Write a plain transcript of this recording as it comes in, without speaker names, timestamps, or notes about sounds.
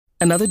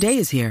Another day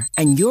is here,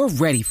 and you're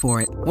ready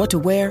for it. What to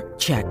wear?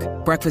 Check.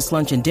 Breakfast,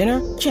 lunch, and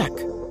dinner? Check.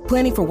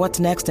 Planning for what's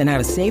next and how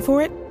to save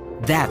for it?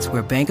 That's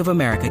where Bank of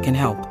America can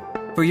help.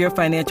 For your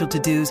financial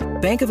to-dos,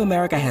 Bank of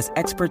America has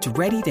experts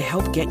ready to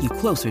help get you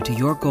closer to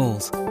your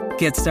goals.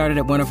 Get started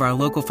at one of our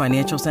local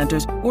financial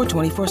centers or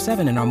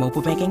 24/7 in our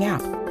mobile banking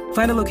app.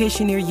 Find a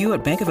location near you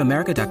at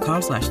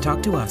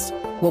bankofamerica.com/talktous.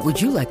 What would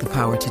you like the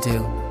power to do?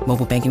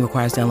 Mobile banking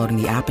requires downloading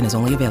the app and is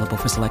only available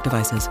for select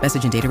devices.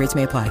 Message and data rates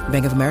may apply.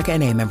 Bank of America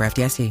N.A., member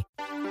FDIC.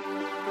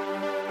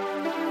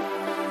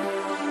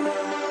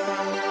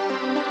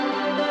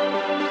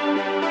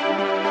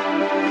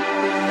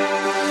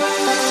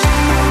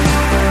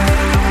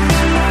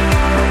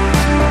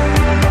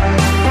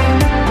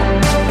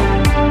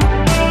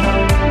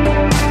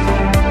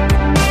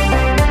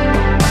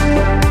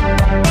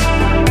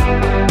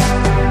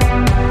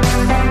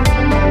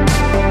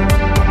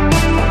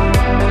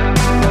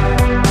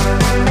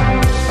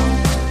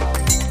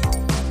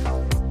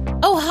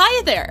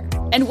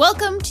 And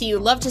welcome to You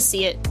Love to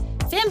See It,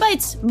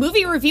 Fanbyte's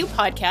movie review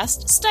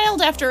podcast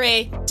styled after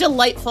a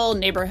delightful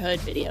neighborhood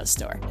video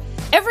store.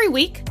 Every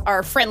week,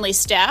 our friendly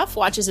staff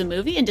watches a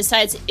movie and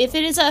decides if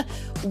it is a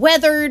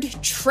weathered,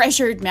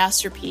 treasured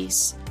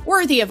masterpiece,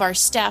 worthy of our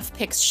staff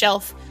picks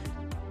shelf,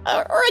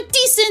 or a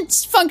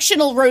decent,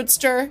 functional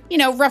roadster,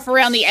 rough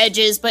around the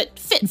edges, but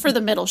fit for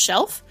the middle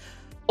shelf,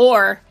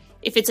 or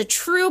if it's a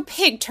true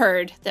pig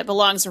turd that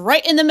belongs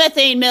right in the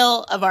methane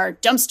mill of our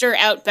dumpster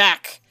out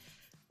back.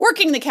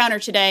 Working the counter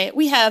today,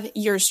 we have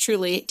yours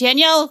truly,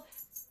 Danielle,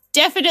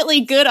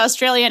 definitely good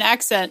Australian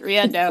accent,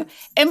 Riendo,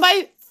 and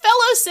my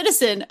fellow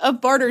citizen of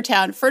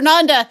Bartertown,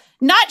 Fernanda,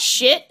 not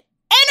shit,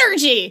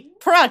 energy,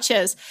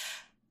 Paraches.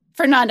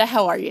 Fernanda,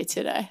 how are you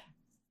today?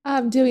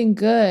 I'm doing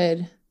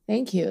good.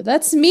 Thank you.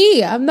 That's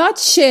me. I'm not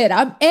shit.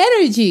 I'm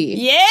energy.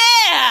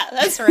 Yeah,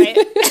 that's right.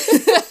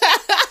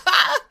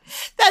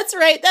 That's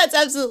right. That's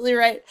absolutely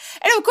right.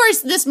 And of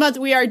course, this month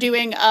we are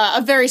doing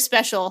a very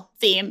special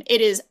theme. It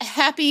is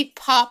Happy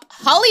Pop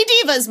Holly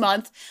Divas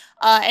Month.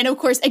 And of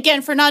course,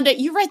 again, Fernanda,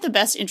 you write the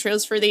best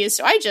intros for these.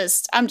 So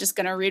I'm just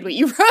going to read what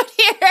you wrote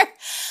here.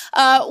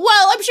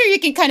 Well, I'm sure you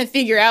can kind of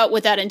figure out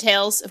what that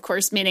entails. Of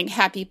course, meaning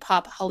Happy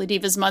Pop Holly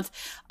Divas Month.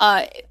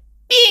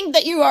 Being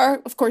that you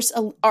are, of course,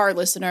 our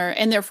listener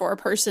and therefore a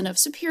person of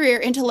superior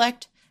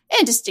intellect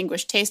and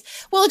distinguished taste.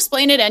 We'll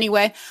explain it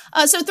anyway.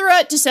 So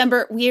throughout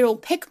December, we will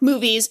pick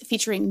movies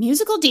featuring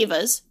musical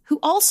divas who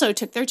also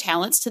took their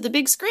talents to the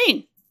big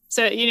screen.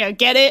 So,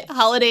 get it?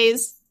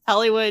 Holidays,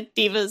 Hollywood,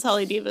 divas,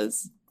 Holly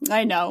divas.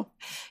 I know.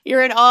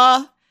 You're in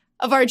awe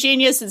of our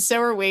genius, and so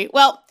are we.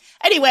 Well,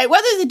 anyway,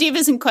 whether the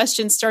divas in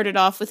question started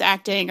off with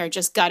acting or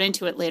just got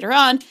into it later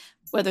on,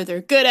 whether they're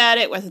good at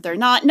it, whether they're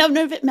not, none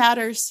of it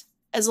matters,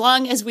 as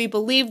long as we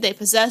believe they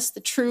possess the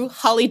true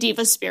Holly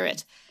diva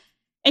spirit.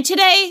 And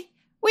today,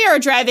 we are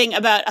driving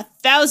about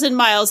 1,000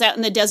 miles out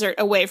in the desert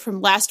away from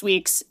last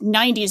week's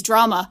 90s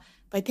drama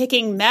by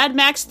picking Mad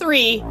Max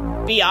 3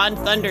 Beyond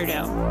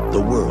Thunderdome.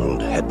 The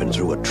world had been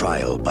through a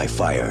trial by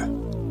fire,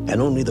 and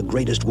only the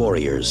greatest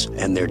warriors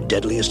and their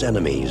deadliest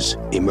enemies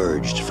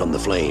emerged from the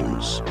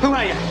flames. Who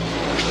are you?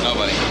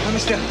 Nobody. Oh,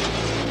 mister,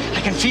 I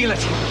can feel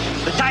it.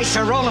 The dice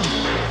are rolling.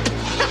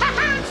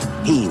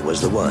 He was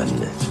the one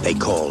they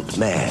called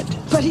Mad.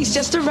 But he's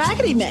just a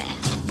raggedy man.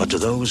 But to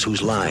those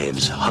whose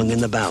lives hung in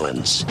the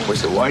balance...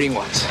 Where's the waiting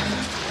ones?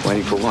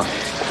 Waiting for what?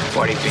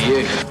 Waiting for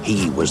you.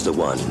 He was the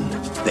one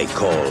they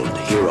called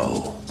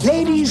Hero.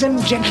 Ladies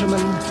and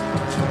gentlemen,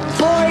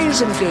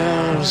 boys and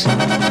girls,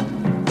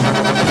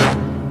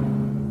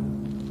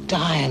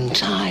 dying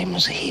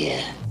times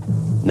here.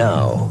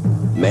 Now,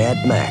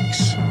 Mad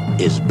Max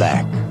is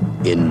back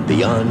in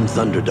Beyond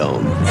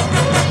Thunderdome.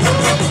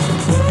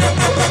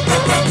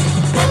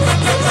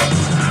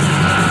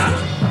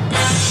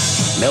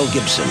 Mel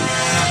Gibson,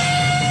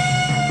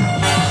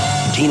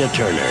 Tina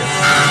Turner,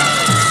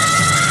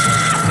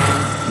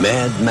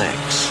 Mad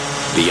Max,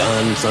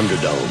 Beyond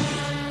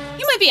Thunderdome.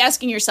 You might be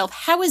asking yourself,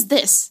 how is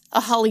this a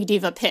Holly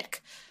Diva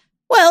pick?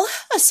 Well,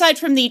 aside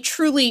from the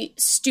truly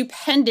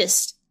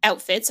stupendous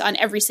outfits on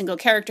every single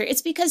character,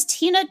 it's because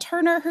Tina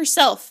Turner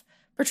herself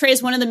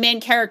portrays one of the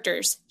main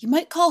characters. You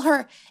might call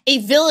her a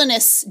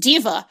villainous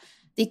diva,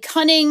 the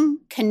cunning,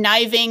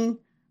 conniving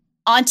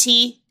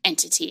auntie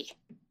entity.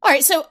 All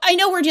right, so I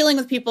know we're dealing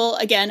with people,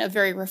 again, of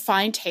very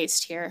refined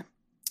taste here.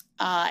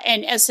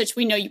 And as such,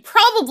 we know you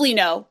probably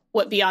know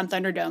what Beyond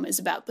Thunderdome is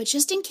about. But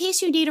just in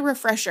case you need a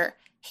refresher,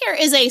 here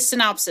is a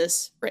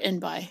synopsis written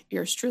by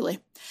yours truly.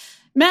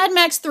 Mad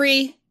Max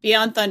 3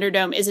 Beyond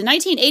Thunderdome is a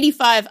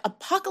 1985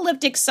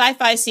 apocalyptic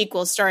sci-fi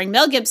sequel starring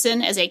Mel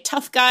Gibson as a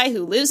tough guy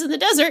who lives in the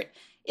desert,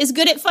 is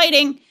good at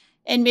fighting,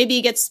 and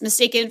maybe gets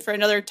mistaken for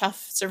another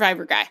tough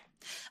survivor guy.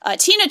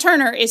 Tina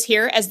Turner is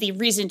here as the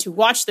reason to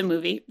watch the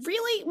movie.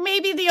 Really,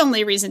 maybe the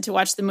only reason to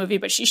watch the movie,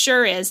 but she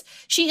sure is.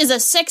 She is a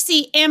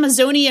sexy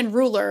Amazonian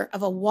ruler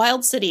of a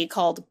wild city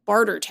called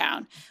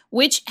Bartertown,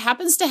 which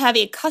happens to have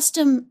a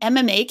custom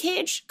MMA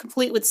cage,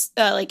 complete with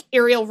like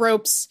aerial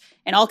ropes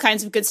and all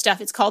kinds of good stuff.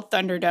 It's called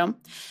Thunderdome.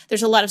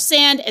 There's a lot of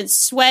sand and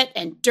sweat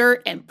and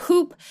dirt and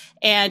poop.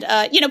 And,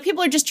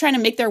 people are just trying to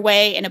make their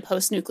way in a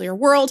post-nuclear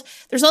world.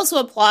 There's also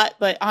a plot,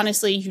 but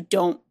honestly, you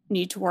don't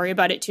need to worry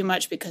about it too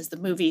much because the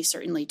movie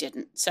certainly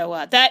didn't.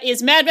 So that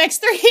is Mad Max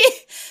 3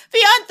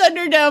 Beyond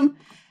Thunderdome.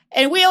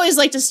 And we always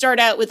like to start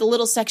out with a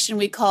little section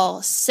we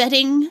call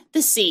Setting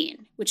the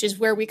Scene, which is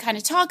where we kind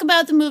of talk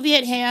about the movie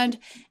at hand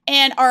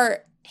and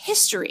our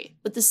history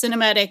with the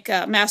cinematic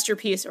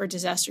masterpiece or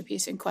disaster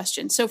piece in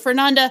question. So,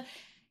 Fernanda,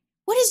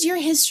 what is your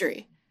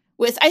history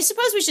with, I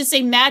suppose we should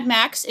say Mad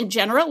Max in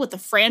general, with the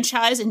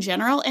franchise in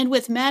general, and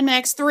with Mad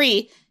Max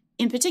 3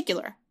 in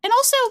particular? And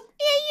also,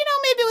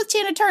 maybe with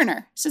Tina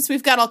Turner, since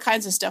we've got all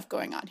kinds of stuff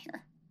going on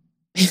here.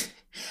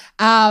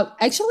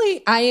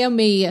 Actually, I am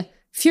a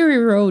Fury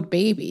Road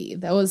baby.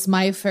 That was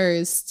my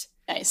first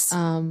nice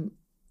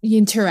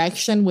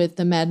interaction with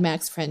the Mad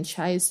Max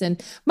franchise.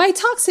 And my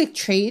toxic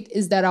trait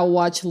is that I'll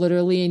watch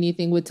literally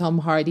anything with Tom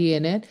Hardy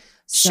in it.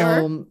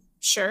 So,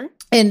 Sure.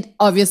 And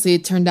obviously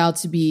it turned out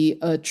to be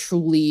a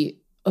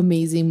truly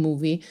amazing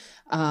movie.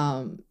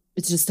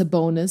 It's just a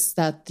bonus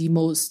that the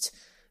most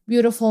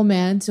beautiful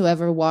man to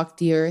ever walk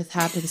the earth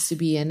happens to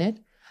be in it.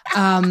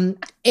 And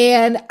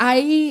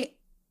I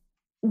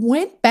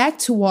went back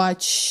to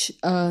watch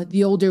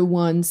the older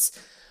ones,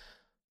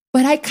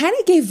 but I kind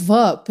of gave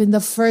up in the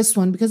first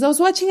one because I was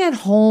watching at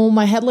home.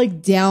 I had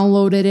like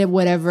downloaded it,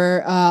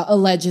 whatever,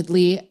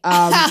 allegedly.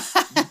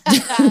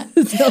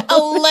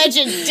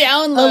 Alleged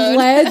download.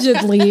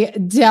 Allegedly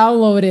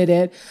downloaded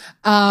it.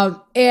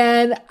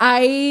 And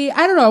I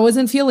don't know, I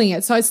wasn't feeling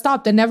it. So I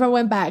stopped and never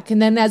went back.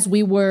 And then as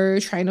we were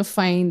trying to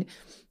find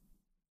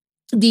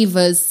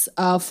divas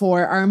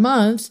for our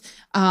month,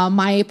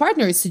 my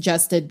partner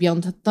suggested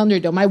Beyond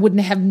Thunderdome. I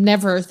wouldn't have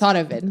never thought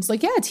of it. It's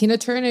like, yeah, Tina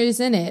Turner is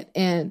in it.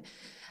 And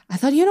I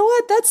thought, you know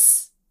what?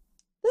 That's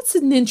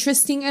an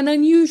interesting and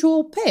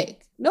unusual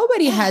pick.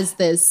 Nobody has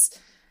this.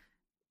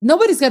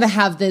 Nobody's going to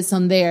have this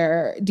on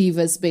their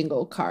Divas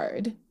bingo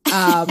card.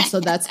 So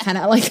that's kind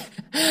of like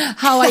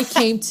how I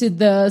came to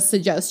the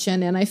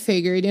suggestion. And I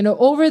figured,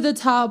 over the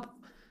top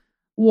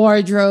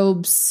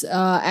wardrobes,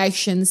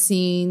 action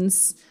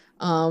scenes,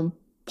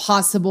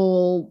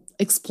 possible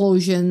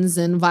explosions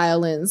and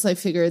violence. I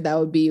figured that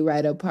would be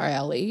right up our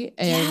alley.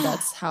 And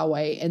that's how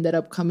I ended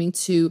up coming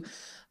to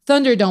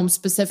Thunderdome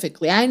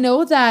specifically. I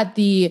know that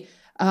the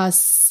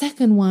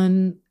second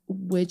one,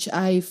 which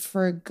I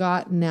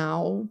forgot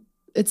now,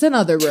 it's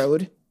another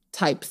road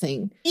type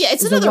thing. Yeah,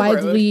 it's another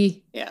road.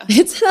 Yeah.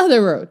 It's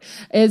another road.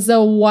 It's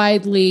a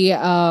widely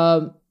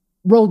Road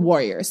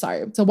Warrior, sorry.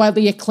 It's a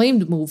widely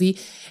acclaimed movie.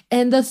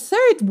 And the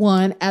third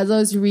one, as I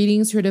was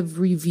reading sort of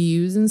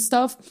reviews and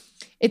stuff,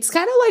 it's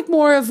kind of like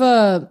more of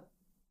a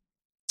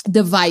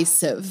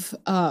divisive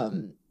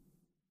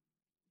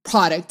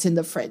product in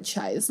the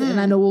franchise.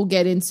 And I know we'll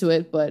get into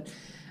it, but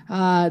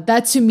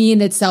that to me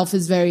in itself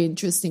is very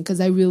interesting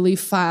because I really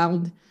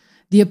found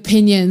the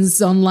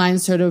opinions online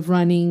sort of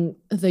running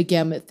the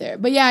gamut there.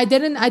 But yeah, I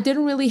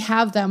didn't really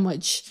have that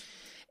much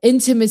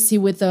intimacy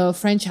with the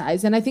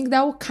franchise. And I think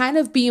that will kind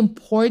of be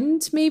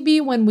important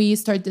maybe when we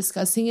start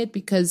discussing it,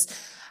 because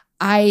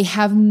I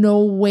have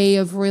no way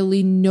of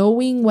really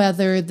knowing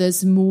whether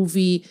this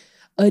movie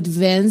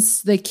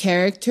advanced the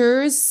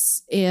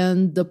characters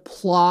and the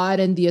plot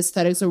and the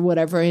aesthetics or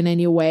whatever in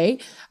any way.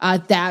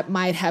 That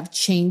might have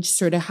changed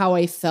sort of how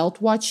I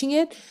felt watching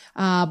it.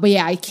 But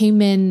yeah, I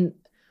came in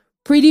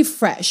pretty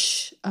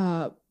fresh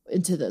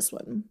into this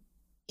one.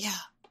 Yeah.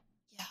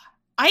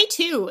 I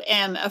too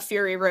am a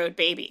Fury Road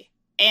baby.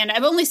 And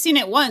I've only seen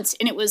it once,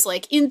 and it was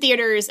like in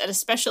theaters at a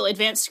special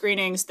advanced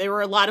screenings. There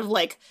were a lot of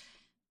like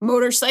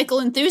motorcycle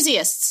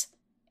enthusiasts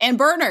and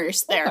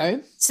burners there.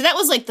 Okay. So that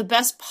was like the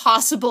best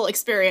possible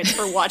experience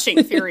for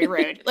watching Fury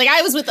Road. Like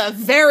I was with a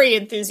very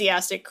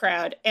enthusiastic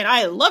crowd and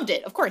I loved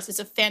it. Of course, it's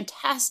a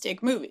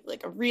fantastic movie,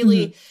 like a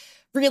really,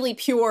 really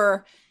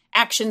pure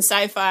action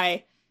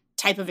sci-fi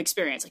type of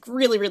experience. Like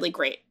really, really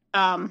great.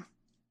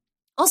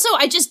 Also,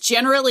 I just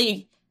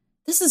generally,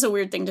 this is a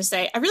weird thing to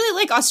say, I really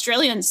like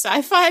Australian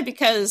sci-fi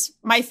because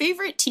my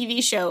favorite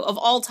TV show of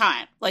all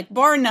time, like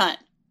bar none,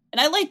 and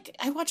I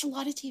watch a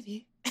lot of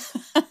TV.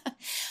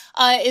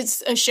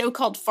 It's a show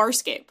called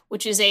Farscape,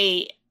 which is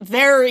a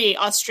very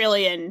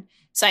Australian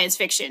science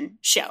fiction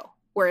show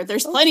where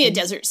there's plenty of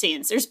desert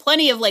scenes. There's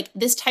plenty of like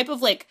this type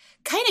of like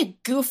kind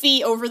of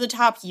goofy over the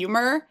top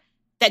humor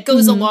that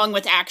goes along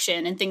with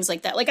action and things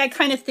like that. Like I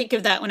kind of think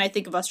of that when I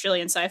think of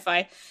Australian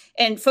sci-fi,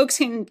 and folks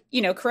can,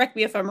 correct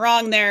me if I'm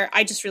wrong there.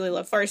 I just really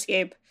love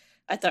Farscape.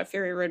 I thought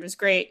Fury Road was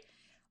great.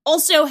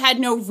 Also had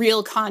no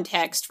real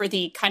context for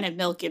the kind of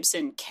Mel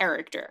Gibson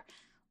character.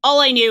 All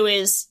I knew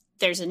is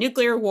there's a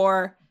nuclear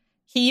war.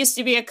 He used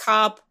to be a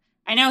cop.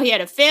 I know he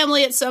had a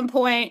family at some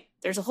point.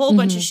 There's a whole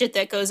bunch of shit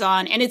that goes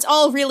on, and it's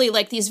all really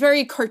like these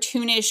very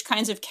cartoonish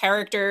kinds of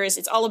characters.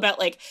 It's all about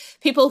like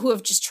people who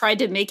have just tried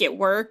to make it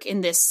work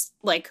in this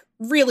like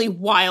really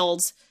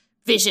wild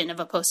vision of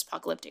a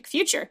post-apocalyptic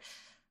future,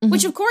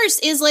 which of course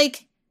is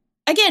like,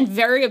 again,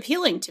 very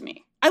appealing to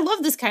me. I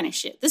love this kind of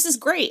shit. This is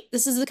great.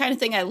 This is the kind of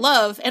thing I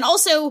love. And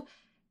also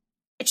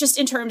just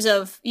in terms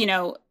of, you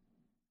know,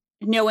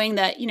 knowing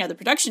that, you know, the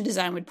production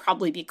design would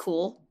probably be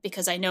cool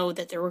because I know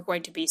that there were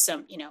going to be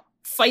some, you know,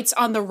 fights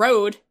on the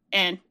road,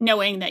 and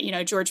knowing that, you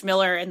know, George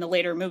Miller in the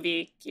later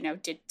movie, you know,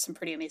 did some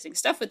pretty amazing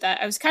stuff with that.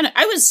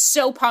 I was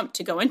so pumped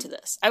to go into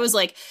this. I was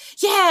like,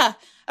 yeah,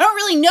 I don't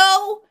really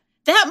know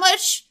that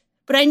much,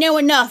 but I know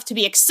enough to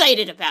be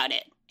excited about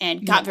it,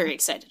 and got very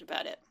excited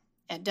about it.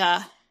 And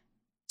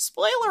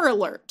spoiler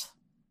alert,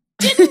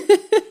 didn't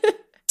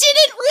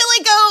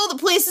really go the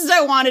places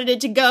I wanted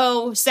it to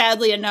go,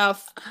 sadly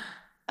enough.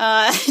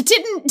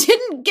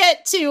 Didn't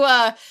get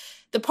to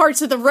the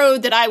parts of the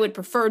road that I would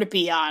prefer to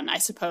be on, I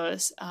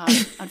suppose,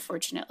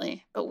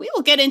 unfortunately. But we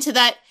will get into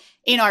that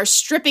in our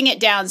stripping it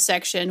down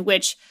section,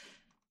 which,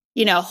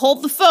 you know,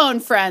 hold the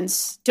phone,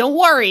 friends. Don't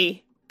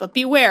worry, but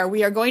beware.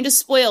 We are going to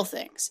spoil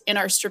things in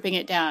our stripping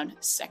it down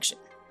section.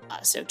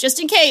 So just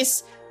in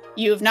case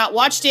you have not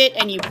watched it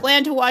and you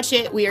plan to watch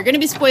it, we are going to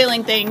be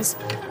spoiling things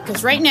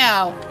because right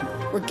now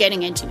we're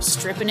getting into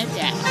stripping it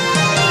down.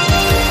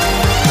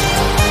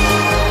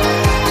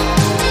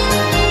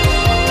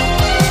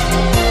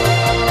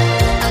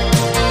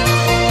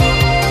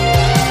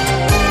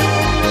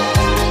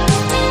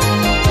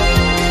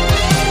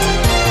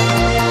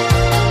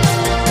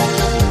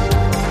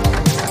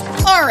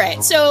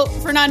 So,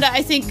 Fernanda,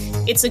 I think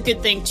it's a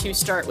good thing to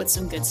start with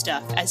some good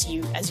stuff, as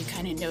you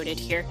kind of noted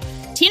here.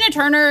 Tina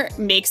Turner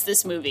makes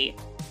this movie.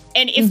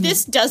 And if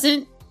this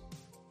doesn't,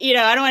 you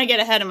know, I don't want to get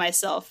ahead of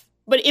myself,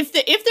 but if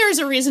there's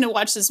a reason to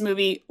watch this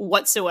movie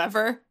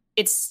whatsoever,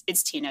 it's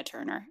Tina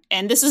Turner.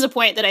 And this is a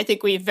point that I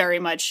think we very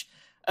much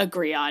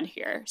agree on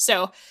here.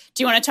 So,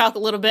 do you want to talk a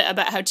little bit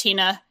about how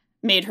Tina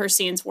made her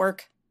scenes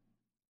work?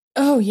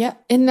 Oh, yeah.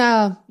 And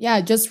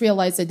I just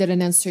realized I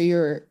didn't answer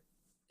your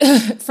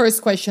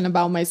first question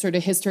about my sort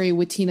of history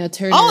with Tina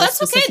Turner. Oh,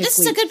 that's okay. This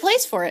is a good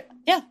place for it.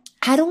 Yeah.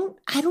 I don't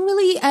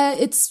really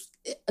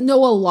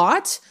know a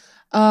lot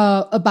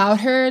about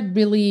her,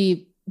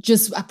 really,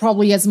 just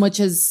probably as much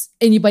as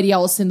anybody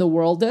else in the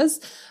world does.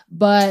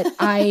 But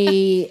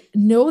I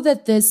know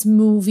that this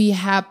movie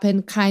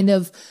happened kind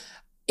of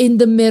in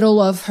the middle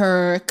of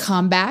her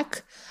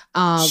comeback,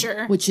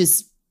 which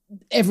is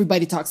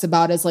everybody talks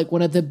about as like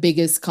one of the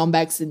biggest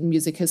comebacks in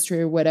music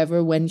history or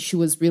whatever, when she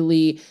was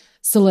really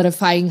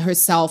solidifying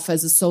herself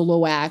as a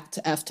solo act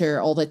after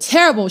all the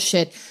terrible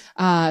shit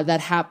that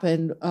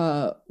happened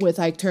with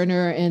Ike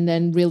Turner, and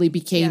then really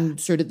became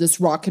sort of this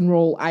rock and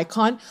roll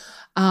icon.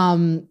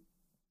 And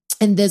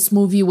this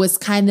movie was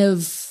kind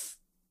of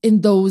in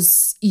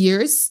those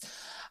years.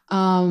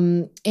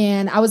 And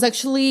I was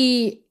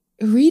actually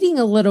reading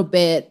a little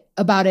bit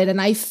about it, and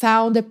I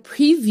found a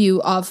preview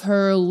of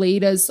her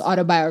latest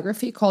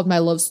autobiography called My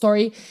Love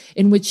Story,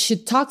 in which she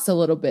talks a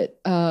little bit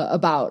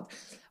about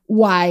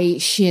why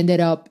she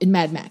ended up in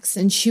Mad Max.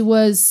 And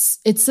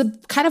it's a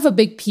kind of a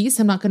big piece.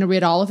 I'm not going to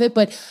read all of it,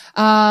 but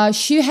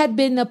she had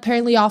been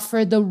apparently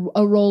offered a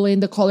role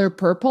in The Color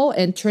Purple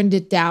and turned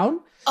it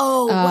down.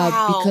 Oh,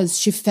 wow. Because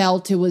she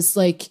felt it was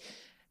like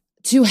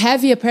too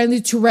heavy,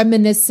 apparently too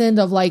reminiscent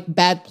of like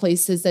bad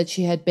places that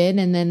she had been.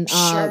 And then,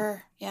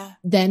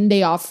 then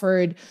they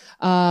offered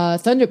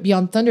Beyond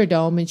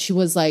Thunderdome, and she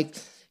was like,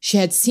 she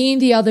had seen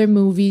the other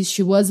movies.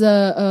 She was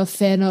a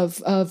fan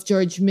of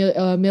George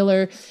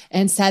Miller,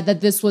 and said that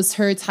this was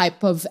her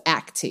type of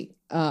acting.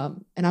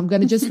 And I'm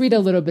going to just read a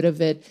little bit of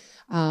it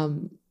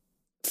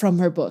from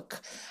her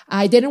book.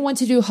 I didn't want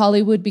to do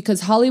Hollywood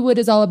because Hollywood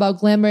is all about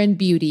glamour and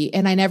beauty,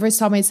 and I never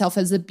saw myself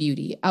as a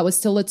beauty. I was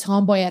still a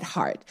tomboy at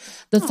heart.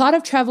 The thought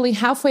of traveling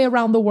halfway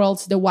around the world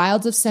to the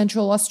wilds of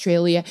Central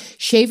Australia,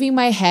 shaving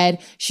my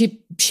head,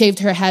 she shaved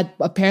her head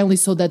apparently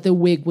so that the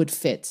wig would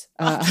fit.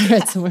 I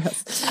read somewhere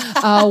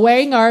else.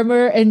 Wearing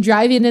armor and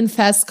driving in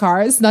fast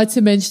cars, not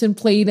to mention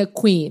playing a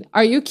queen.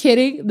 Are you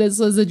kidding? This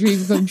was a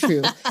dream come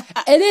true.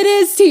 And it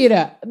is,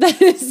 Tina.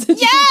 That is the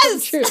dream come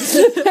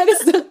true. That is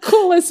the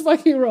coolest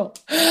fucking role.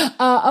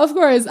 Of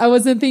course, I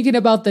wasn't thinking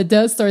about the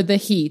dust or the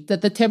heat,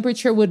 that the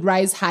temperature would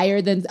rise higher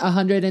than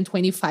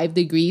 125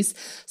 degrees,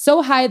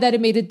 so high that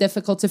it made it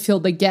difficult to fill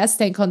the gas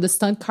tank on the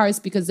stunt cars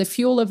because the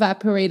fuel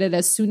evaporated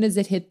as soon as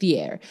it hit the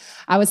air.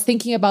 I was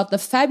thinking about the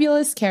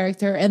fabulous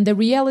character and the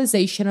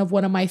realization of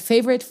one of my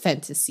favorite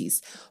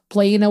fantasies,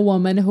 playing a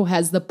woman who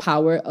has the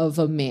power of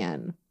a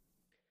man.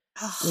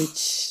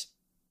 Which...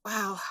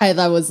 wow. I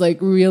thought was like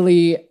a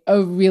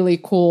really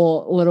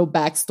cool little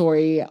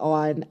backstory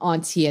on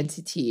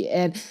TNT.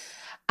 And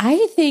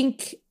I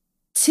think,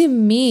 to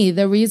me,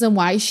 the reason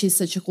why she's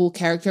such a cool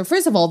character,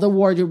 first of all, the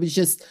wardrobe is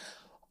just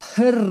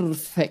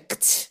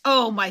perfect.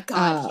 Oh my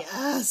God,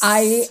 yes.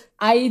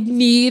 I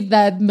need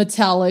that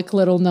metallic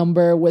little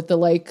number with the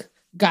like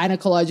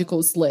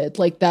gynecological slit.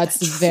 Like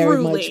that's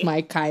very much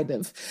my kind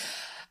of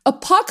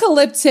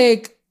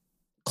apocalyptic,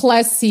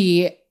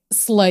 classy,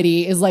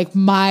 slutty is like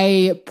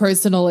my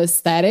personal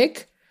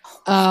aesthetic.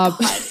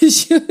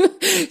 She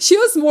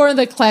was more on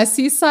the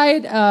classy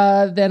side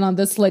than on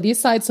the slutty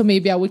side, so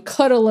maybe I would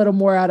cut a little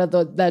more out of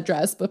that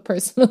dress, but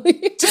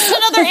personally just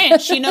another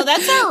inch,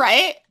 that's all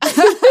right.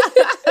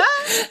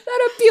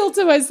 That appealed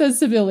to my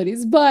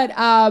sensibilities. But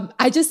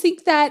I just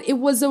think that it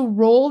was a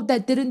role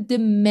that didn't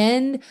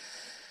demand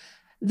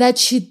that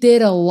she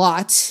did a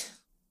lot.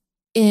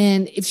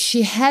 And if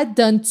she had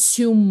done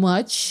too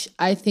much,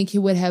 I think it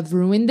would have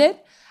ruined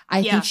it.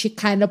 I think she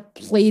kind of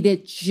played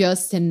it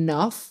just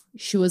enough.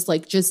 She was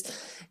like just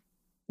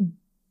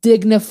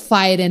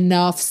dignified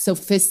enough,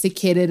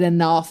 sophisticated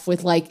enough,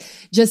 with like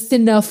just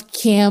enough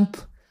camp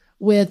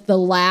with the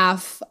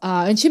laugh.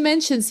 And she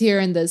mentions here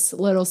in this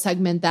little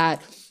segment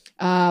that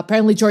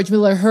apparently George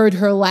Miller heard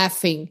her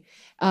laughing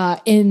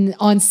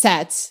on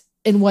set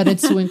and wanted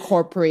to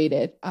incorporate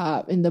it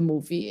in the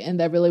movie. And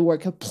that really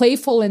worked. A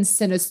playful and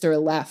sinister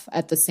laugh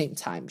at the same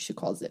time, she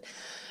calls it.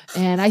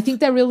 And I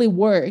think that really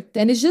worked.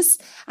 And it's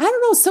just, I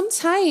don't know,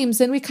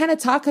 sometimes, and we kind of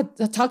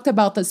talked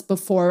about this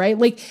before, right?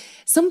 Like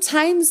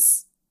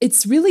sometimes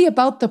it's really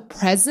about the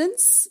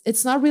presence.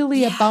 It's not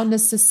really about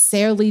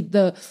necessarily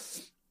the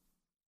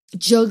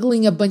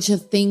juggling a bunch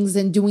of things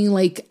and doing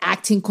like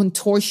acting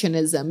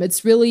contortionism.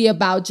 It's really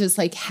about just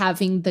like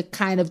having the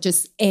kind of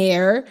just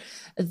air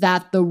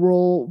that the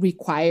role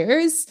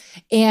requires.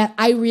 And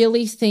I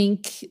really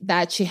think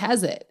that she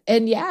has it.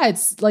 And yeah,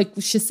 it's like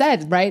she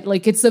said, right?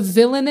 Like it's a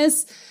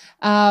villainous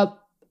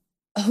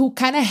who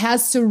kind of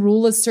has to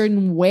rule a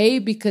certain way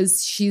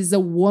because she's a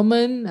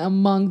woman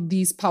among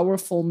these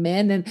powerful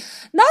men, and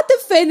not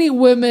defending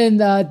women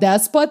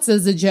despots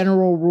as a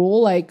general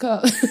rule. Like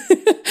I'm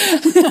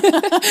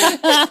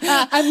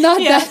not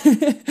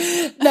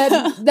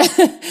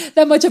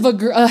that much of a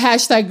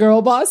hashtag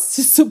girl boss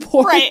to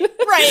support. Right.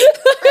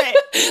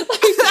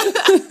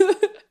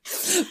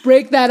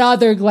 Break that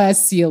other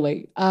glass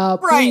ceiling.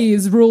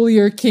 Please rule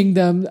your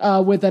kingdom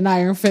with an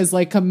iron fist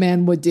like a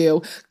man would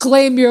do.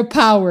 Claim your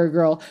power,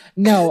 girl.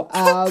 No,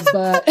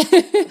 but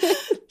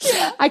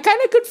I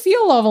kind of could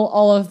feel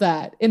all of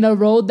that in a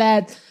role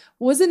that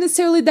wasn't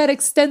necessarily that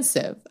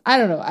extensive. I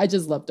don't know. I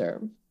just loved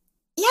her.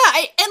 Yeah,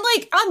 and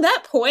like on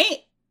that point,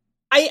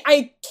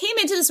 I came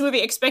into this movie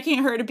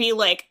expecting her to be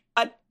like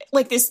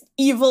this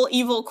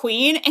evil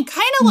queen, and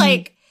kind of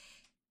like,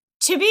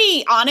 to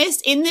be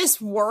honest, in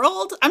this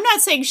world, I'm not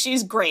saying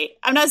she's great.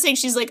 I'm not saying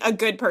she's like a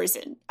good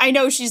person. I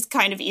know she's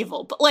kind of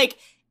evil, but like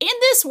in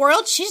this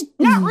world, she's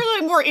not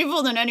really more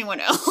evil than anyone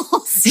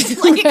else.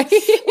 Like,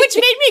 which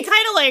made me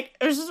kind of like,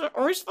 are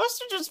we supposed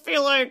to just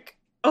feel like,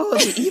 oh,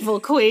 the evil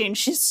queen,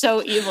 she's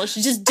so evil.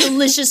 She just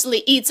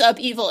deliciously eats up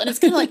evil. And it's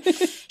kind of like,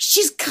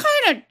 she's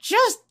kind of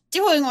just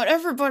doing what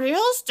everybody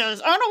else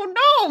does. I don't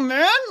know,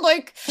 man.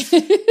 Like, I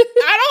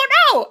don't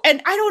know.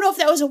 And I don't know if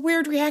that was a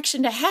weird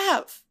reaction to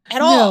have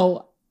at all.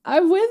 No,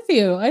 I'm with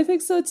you. I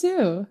think so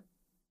too.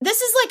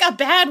 This is like a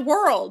bad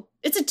world.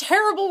 It's a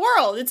terrible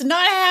world. It's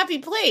not a happy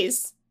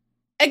place.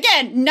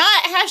 Again,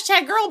 not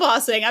hashtag girl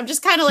bossing. I'm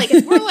just kind of like,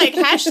 it's more like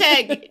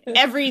hashtag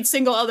every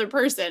single other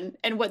person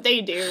and what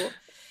they do.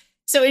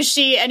 So is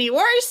she any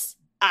worse?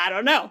 I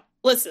don't know.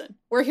 Listen,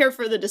 we're here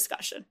for the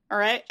discussion, all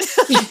right?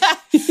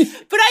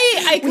 But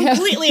I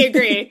completely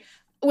agree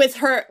with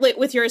her, like,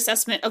 with your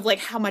assessment of like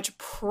how much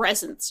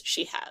presence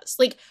she has.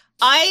 Like,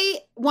 I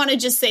want to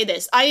just say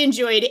this. I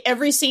enjoyed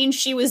every scene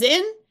she was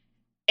in,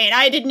 and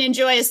I didn't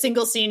enjoy a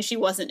single scene she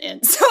wasn't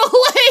in. So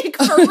like,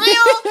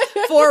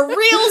 for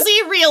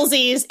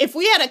realsies, if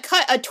we had a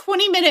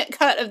 20-minute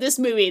cut of this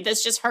movie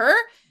that's just her,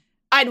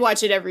 I'd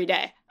watch it every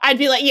day. I'd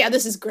be like, yeah,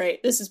 this is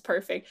great. This is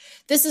perfect.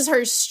 This is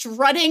her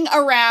strutting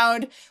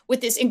around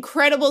with this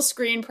incredible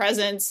screen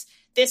presence.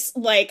 This,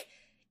 like,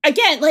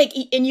 again, like,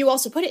 and you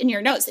also put it in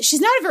your notes that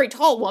she's not a very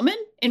tall woman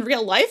in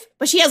real life,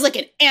 but she has like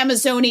an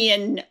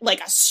Amazonian,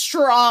 like a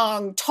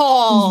strong,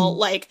 tall,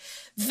 like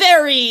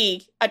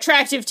very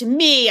attractive to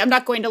me. I'm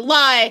not going to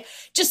lie.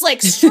 Just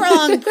like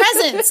strong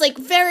presence, like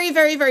very,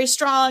 very, very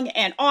strong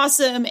and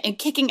awesome and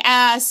kicking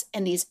ass.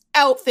 And these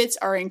outfits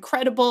are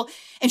incredible.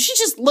 And she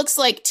just looks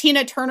like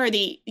Tina Turner,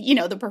 the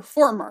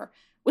performer,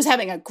 was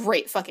having a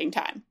great fucking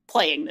time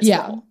playing this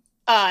role.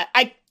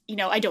 I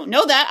don't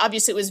know that.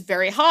 Obviously, it was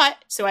very hot,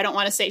 so I don't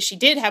want to say she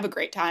did have a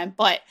great time,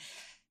 but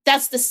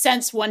that's the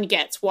sense one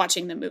gets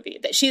watching the movie,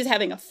 that she's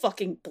having a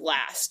fucking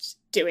blast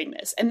doing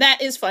this. And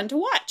that is fun to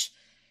watch.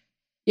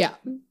 Yeah.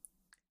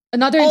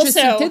 Another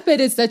interesting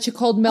tidbit is that she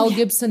called Mel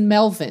Gibson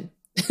Melvin.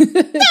 She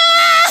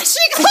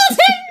called him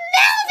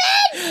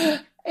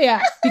Melvin!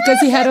 Yeah, because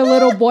he had a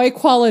little boy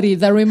quality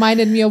that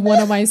reminded me of one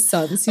of my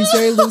sons. He's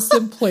very loose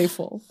and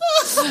playful.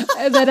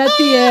 And then at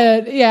the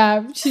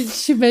end,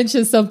 she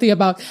mentioned something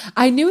about,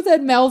 I knew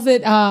that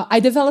Melvin, I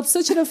developed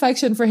such an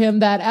affection for him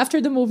that after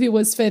the movie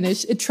was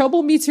finished, it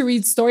troubled me to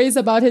read stories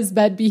about his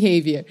bad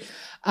behavior.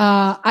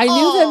 I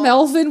knew that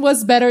Melvin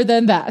was better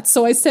than that.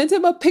 So I sent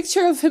him a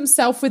picture of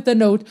himself with the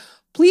note,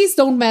 please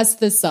don't mess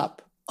this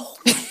up. Oh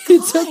my God. He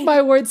took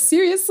my words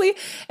seriously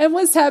and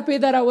was happy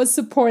that I was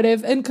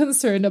supportive and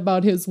concerned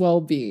about his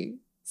well-being.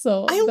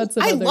 So that's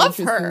another I love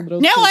her.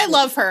 Now I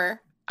love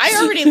her.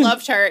 I already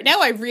loved her.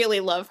 Now I really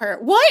love her.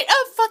 What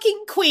a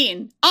fucking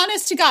queen.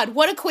 Honest to God,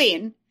 what a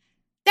queen.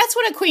 That's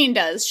what a queen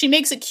does. She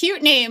makes a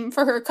cute name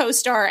for her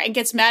co-star and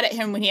gets mad at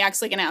him when he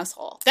acts like an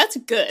asshole. That's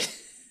good.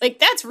 Like,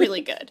 that's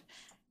really good.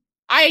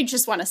 I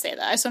just want to say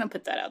that. I just want to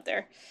put that out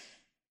there.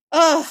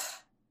 Ugh.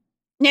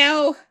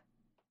 Now,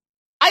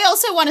 I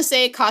also want to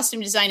say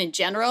costume design in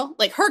general.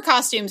 Like, her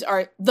costumes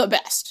are the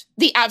best.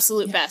 The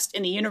absolute best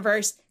in the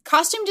universe.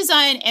 Costume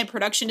design and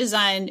production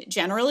design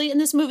generally in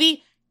this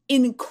movie,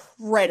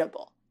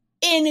 incredible.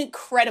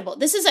 Incredible.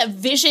 This is a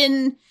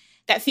vision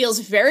that feels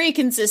very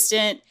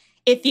consistent.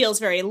 It feels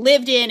very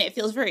lived in. It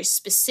feels very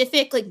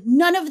specific. Like,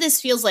 none of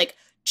this feels like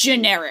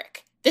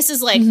generic. This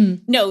is like,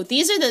 no,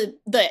 these are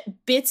the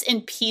bits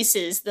and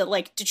pieces, the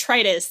like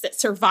detritus that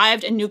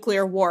survived a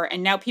nuclear war,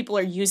 and now people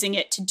are using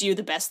it to do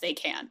the best they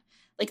can.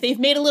 Like, they've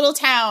made a little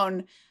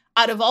town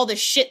out of all the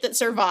shit that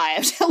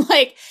survived.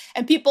 Like,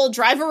 and people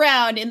drive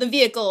around in the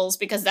vehicles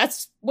because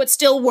that's what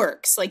still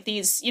works. Like,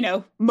 these, you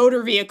know,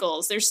 motor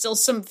vehicles, there's still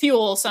some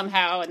fuel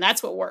somehow, and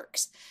that's what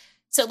works.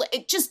 So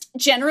it just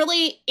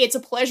generally, it's a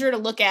pleasure to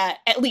look at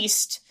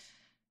least,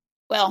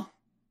 well,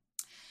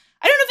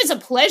 I don't know if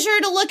it's a pleasure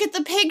to look at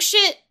the pig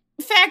shit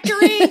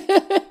factory. I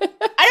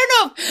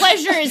don't know if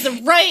pleasure is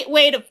the right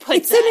way to put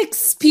it's that. It's an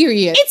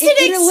experience.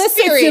 It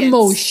elicits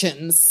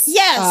emotions.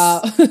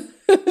 Yes.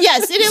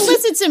 Yes, it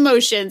elicits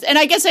emotions. And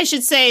I guess I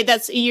should say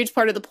that's a huge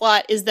part of the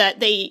plot is that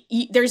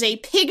there's a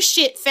pig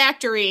shit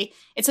factory.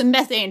 It's a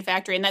methane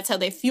factory, and that's how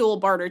they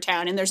fuel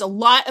Bartertown. And there's a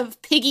lot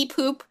of piggy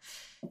poop.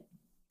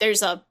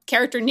 There's a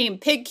character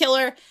named Pig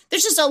Killer.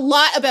 There's just a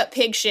lot about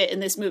pig shit in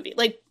this movie.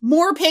 Like,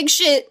 more pig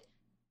shit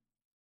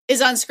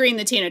is on screen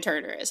than Tina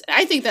Turner is.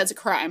 I think that's a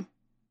crime,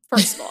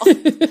 first of all.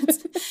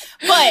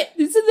 But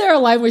isn't there a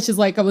line which is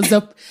like,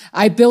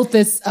 I built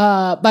this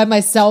by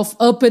myself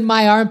up in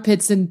my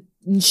armpits and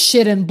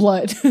shit and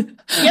blood.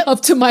 Yep.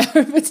 Up to my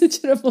armpits and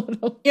shit and blood.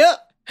 Yep.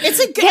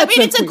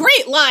 It's a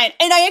great line.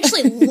 And I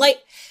actually like,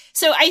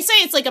 so I say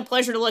it's like a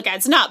pleasure to look at.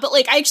 It's not, but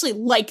like, I actually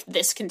like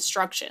this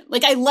construction.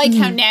 Like, I like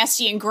how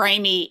nasty and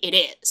grimy it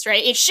is,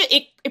 right?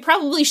 It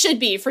probably should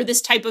be for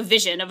this type of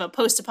vision of a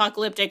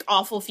post-apocalyptic,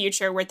 awful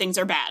future where things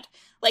are bad.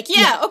 Like,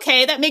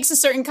 okay, that makes a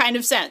certain kind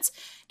of sense.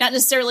 Not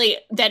necessarily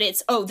that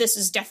it's, this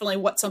is definitely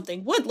what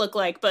something would look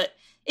like, but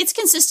it's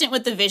consistent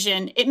with the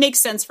vision. It makes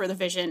sense for the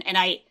vision, and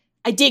I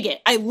dig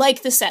it. I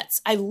like the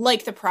sets. I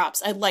like the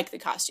props. I like the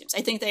costumes.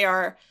 I think they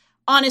are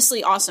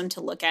honestly awesome to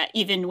look at,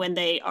 even when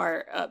they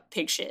are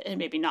pig shit and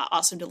maybe not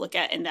awesome to look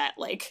at in that,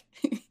 like,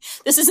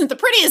 this isn't the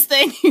prettiest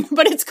thing,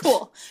 but it's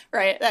cool,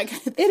 right? That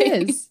kind of thing.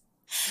 It is.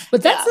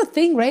 But that's the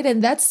thing, right?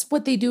 And that's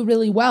what they do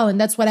really well. And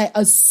that's what I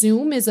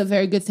assume is a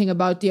very good thing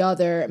about the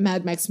other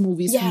Mad Max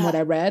movies from what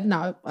I read.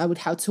 Now, I would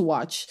have to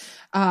watch.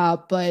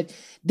 But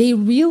they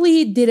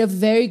really did a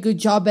very good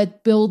job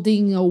at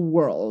building a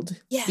world.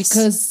 Yes.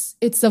 Because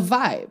it's a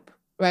vibe,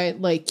 right?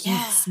 Like,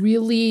 it's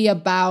really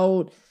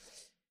about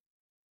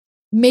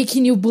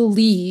making you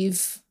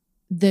believe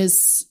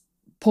this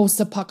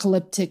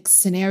post-apocalyptic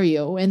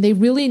scenario. And they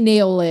really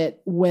nail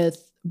it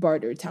with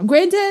Bartertown.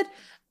 Granted,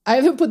 I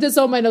haven't put this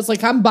on my notes.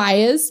 Like, I'm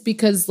biased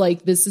because,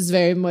 like, this is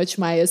very much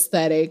my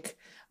aesthetic,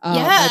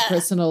 my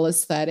personal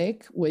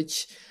aesthetic,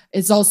 which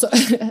is also,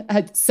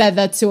 I said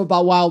that too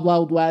about Wild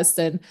Wild West.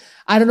 And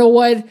I don't know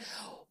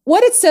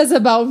what it says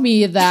about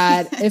me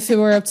that if it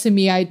were up to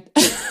me, I'd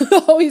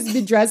always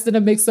be dressed in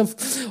a mix of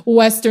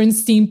Western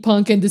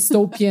steampunk and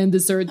dystopian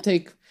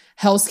desertic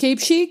hellscape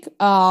chic,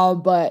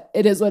 but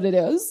it is what it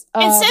is.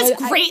 It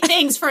says great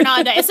things,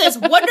 Fernanda. It says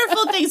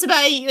wonderful things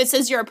about you. It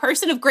says you're a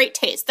person of great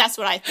taste. That's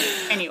what I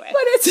think. Anyway.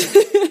 But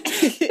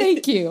it's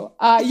thank you.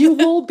 You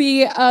will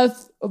be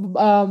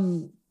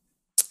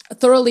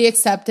thoroughly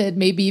accepted,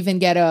 maybe even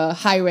get a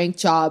high-ranked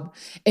job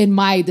in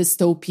my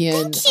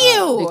dystopian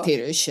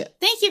dictatorship.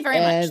 Thank you very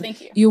much.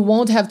 Thank you. You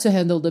won't have to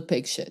handle the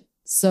pig shit.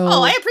 So,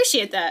 I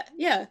appreciate that.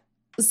 Yeah.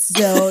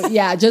 So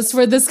yeah, just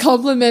for this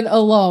compliment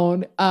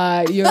alone,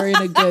 you're in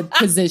a good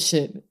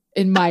position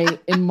in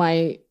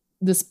my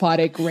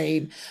despotic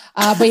reign.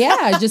 But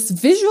yeah, just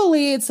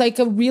visually, it's like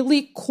a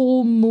really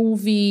cool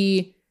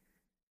movie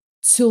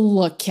to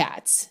look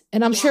at.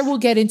 And I'm sure we'll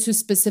get into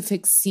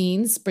specific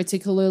scenes,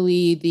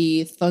 particularly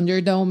the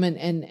Thunderdome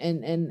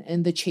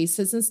and the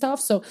chases and stuff.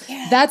 So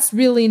that's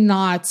really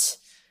not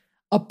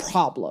a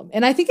problem.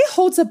 And I think it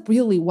holds up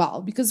really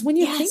well because when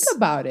you think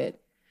about it,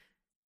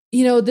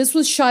 you know, this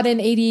was shot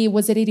in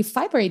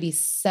 85 or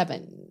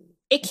 87?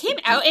 It came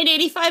out in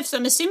 85, so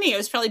I'm assuming it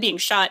was probably being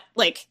shot,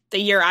 like, the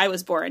year I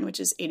was born, which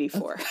is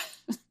 84.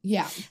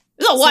 Yeah. It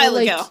was a while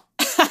ago.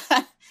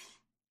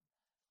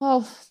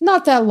 Well,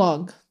 not that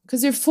long,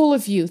 because you're full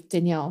of youth,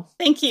 Danielle.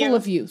 Thank you. Full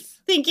of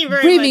youth. Thank you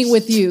very Brimming much.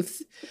 with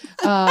youth.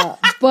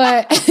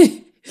 But...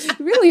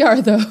 really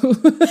are, though.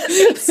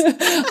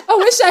 I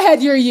wish I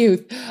had your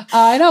youth.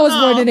 And I was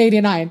born in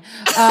 89.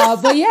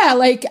 But yeah,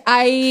 like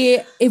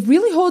it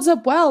really holds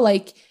up well.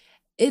 Like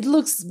it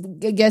looks,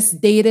 I guess,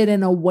 dated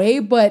in a way,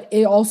 but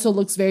it also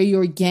looks very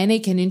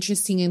organic and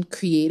interesting and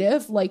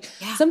creative. Like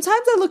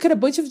sometimes I look at a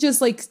bunch of just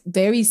like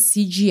very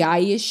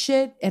CGI-ish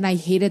shit and I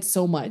hate it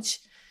so much.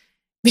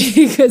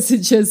 because it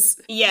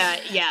just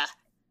Yeah.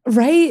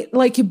 right,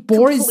 like it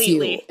bores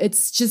Completely. you.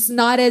 It's just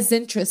not as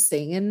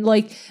interesting. And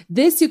like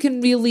this, you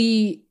can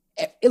really.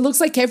 It looks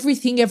like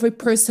everything every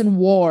person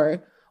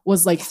wore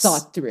was like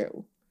thought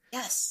through.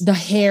 Yes. The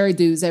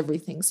hairdos,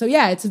 everything. So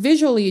yeah, it's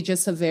visually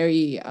just a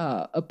very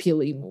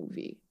appealing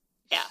movie.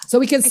 Yeah. So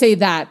we can say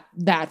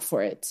that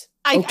for it.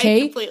 Okay?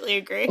 I completely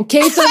agree.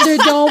 Okay,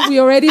 Thunderdome, we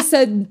already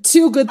said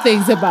 2 good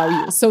things about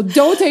you. So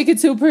don't take it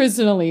too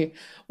personally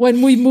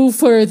when we move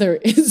further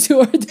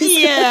into our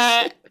discussion.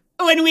 Yeah.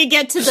 When we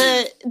get to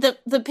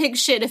the pig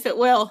shit, if it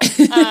will,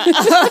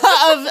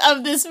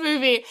 of this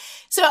movie.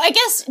 So I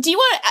guess, do you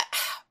want...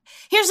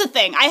 here's the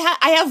thing.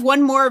 I have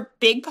one more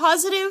big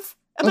positive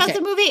about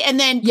the movie, and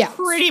then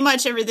pretty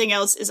much everything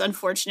else is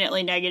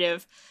unfortunately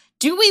negative.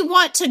 Do we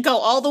want to go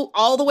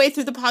all the way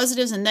through the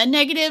positives and then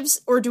negatives,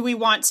 or do we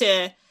want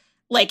to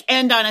like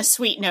end on a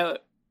sweet note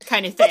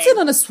kind of thing? Let's end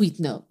on a sweet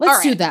note.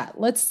 Let's do that.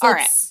 Let's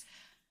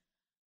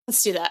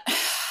do that.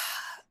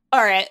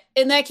 All right.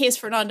 In that case,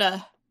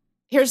 Fernanda,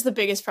 here's the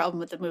biggest problem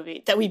with the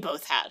movie that we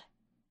both had.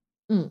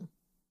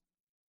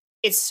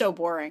 It's so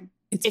boring.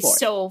 It's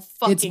so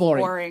fucking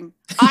boring.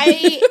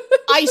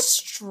 I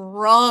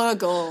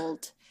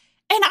struggled.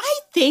 And I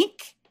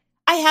think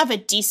I have a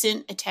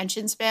decent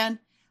attention span.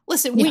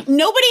 Listen,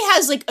 nobody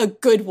has like a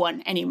good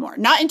one anymore.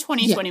 Not in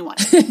 2021.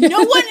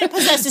 No one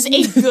possesses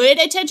a good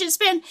attention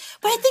span.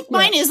 But I think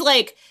mine is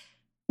like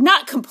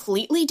not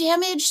completely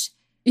damaged.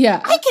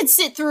 Yeah. I could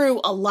sit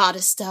through a lot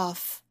of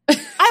stuff.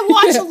 I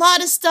watch a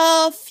lot of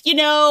stuff. You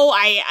know,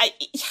 I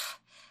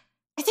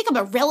think I'm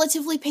a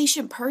relatively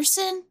patient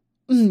person.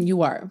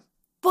 You are.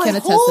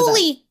 But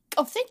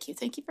thank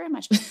you very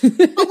much.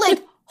 But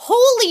like,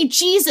 holy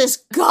Jesus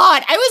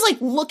God, I was like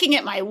looking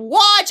at my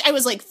watch. I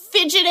was like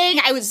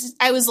fidgeting. I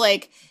was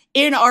like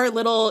in our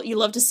little, you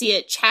love to see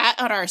it chat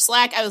on our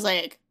Slack. I was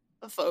like,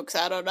 folks,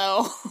 I don't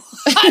know.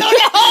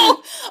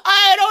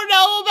 I don't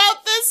know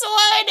about this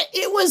one.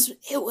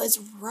 It was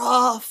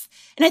rough.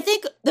 And I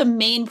think the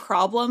main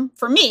problem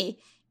for me,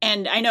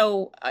 and I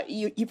know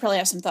you probably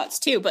have some thoughts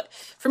too, but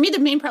for me, the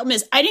main problem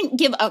is I didn't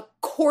give a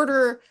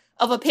quarter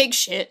of a pig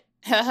shit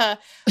about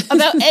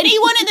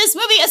anyone in this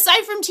movie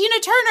aside from Tina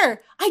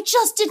Turner. I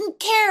just didn't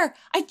care.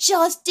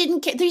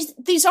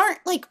 These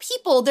aren't like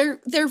people. They're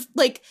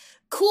like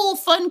cool,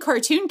 fun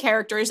cartoon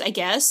characters, I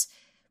guess.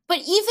 But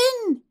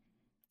even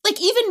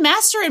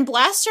Master and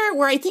Blaster,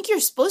 where I think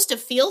you're supposed to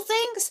feel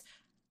things,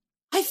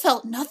 I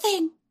felt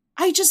nothing.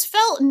 I just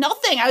felt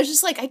nothing. I was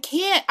just like,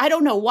 I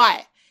don't know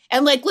why.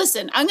 And like,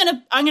 listen, I'm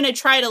gonna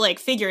try to like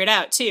figure it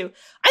out too.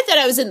 I thought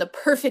I was in the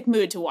perfect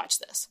mood to watch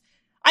this.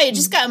 I had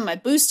just gotten my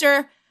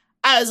booster.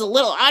 I was a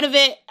little out of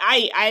it.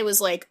 I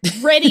was like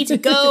ready to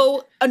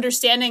go,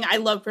 understanding I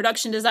love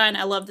production design.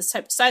 I love this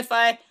type of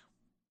sci-fi.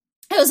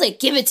 I was like,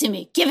 give it to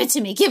me.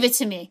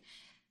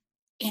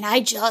 And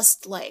I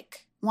just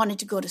like wanted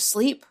to go to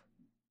sleep.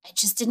 I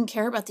just didn't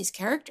care about these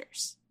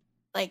characters.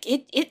 Like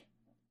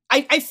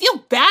I feel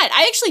bad.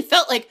 I actually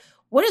felt like,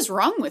 what is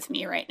wrong with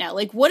me right now?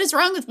 Like, what is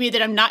wrong with me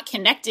that I'm not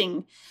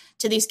connecting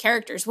to these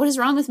characters? What is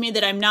wrong with me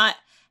that I'm not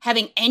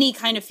having any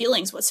kind of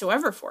feelings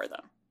whatsoever for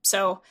them?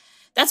 So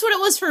that's what it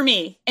was for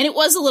me. And it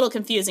was a little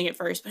confusing at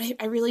first, but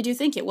I really do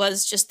think it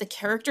was just the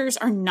characters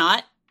are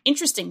not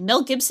interesting.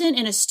 Mel Gibson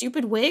in a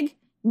stupid wig,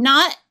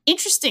 not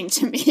interesting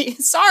to me.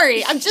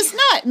 Sorry, I'm just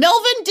not.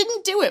 Melvin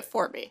didn't do it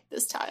for me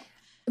this time.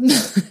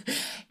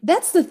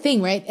 That's the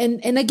thing, right?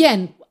 And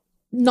again,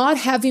 not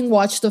having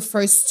watched the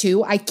first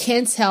 2, I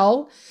can't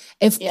tell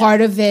if part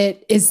of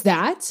it is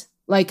that.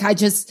 Like, I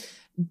just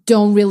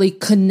don't really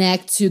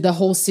connect to the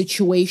whole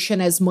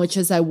situation as much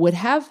as I would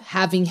have,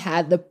 having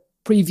had the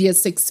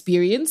previous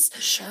experience.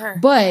 Sure.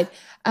 But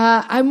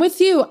I'm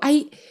with you.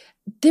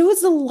 There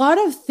was a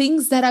lot of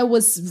things that I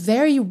was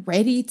very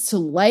ready to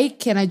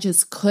like, and I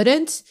just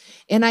couldn't.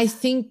 And I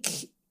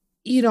think,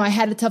 I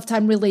had a tough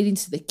time relating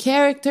to the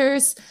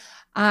characters.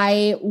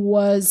 I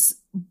was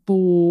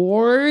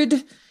bored.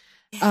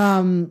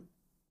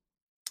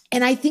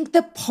 And I think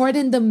the part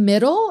in the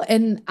middle,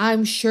 and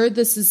I'm sure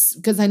this is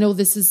because I know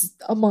this is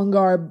among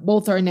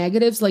both our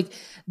negatives, like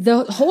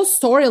the whole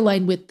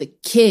storyline with the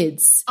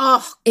kids.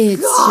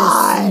 It's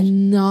just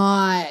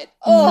not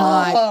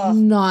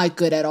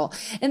good at all.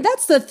 And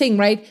that's the thing,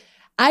 right?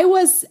 I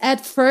was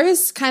at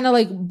first kind of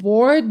like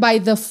bored by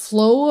the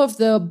flow of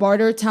the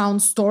Bartertown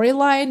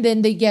storyline.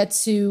 Then they get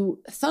to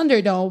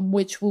Thunderdome,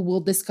 which we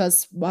will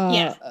discuss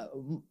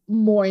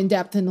more in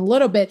depth in a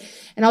little bit.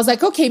 And I was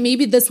like, okay,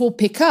 maybe this will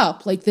pick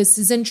up. Like, this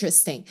is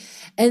interesting.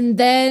 And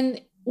then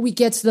we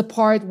get to the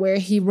part where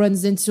he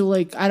runs into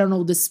like, I don't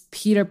know, this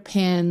Peter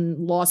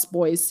Pan Lost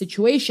Boys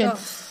situation.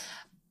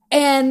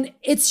 And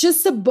it's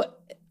just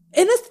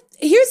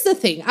here's the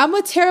thing. I'm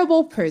a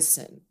terrible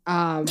person.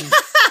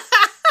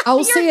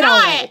 I'll say it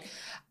outright.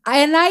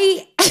 And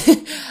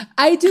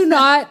I do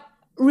not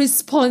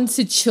respond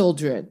to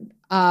children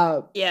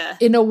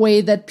in a way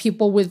that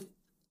people with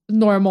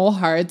normal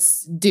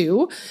hearts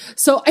do.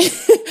 So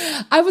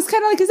I was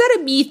kind of like, is that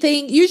a me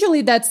thing?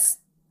 Usually that's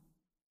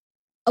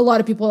a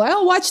lot of people are like,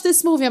 oh, watch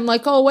this movie. I'm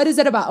like, oh, what is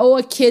it about? Oh,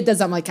 a kid does.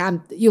 I'm like,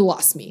 you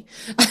lost me.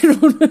 I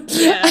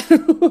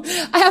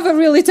have a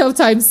really tough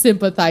time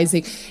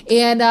sympathizing.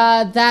 And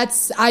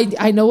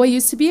I know I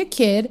used to be a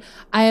kid.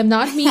 I am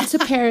not mean to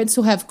parents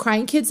who have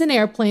crying kids in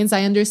airplanes.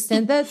 I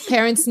understand that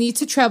parents need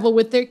to travel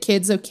with their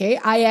kids, okay?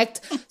 I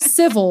act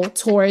civil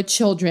toward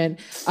children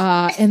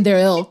and their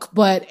ilk.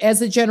 But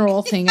as a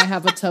general thing, I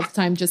have a tough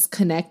time just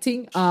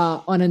connecting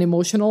on an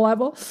emotional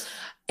level.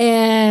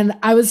 And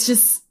I was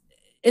just,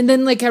 and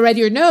then like I read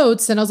your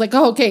notes and I was like,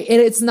 oh, okay,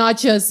 it's not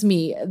just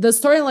me. The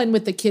storyline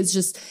with the kids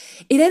it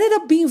ended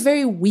up being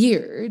very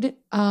weird.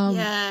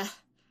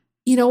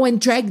 And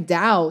dragged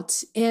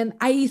out. And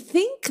I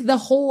think the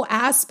whole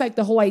aspect,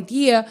 the whole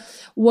idea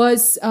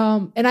was,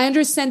 and I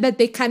understand that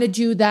they kind of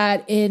do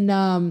that in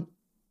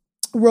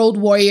Road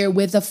Warrior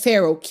with a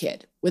Pharaoh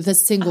kid, with a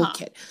single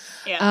kid.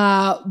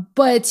 Yeah.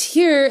 But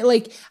here,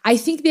 like, I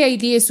think the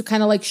idea is to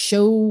kind of like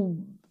show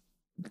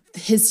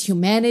his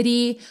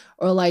humanity,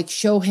 or like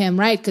show him,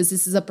 right? Because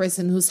this is a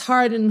person who's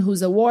hardened,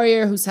 who's a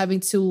warrior, who's having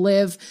to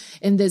live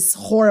in these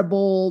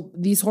horrible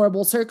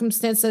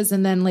circumstances.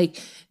 And then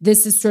like,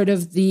 this is sort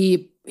of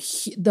the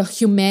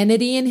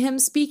humanity in him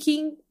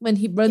speaking when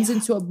he runs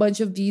into a bunch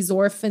of these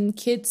orphan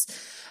kids.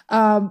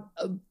 But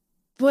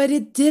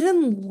it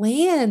didn't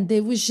land.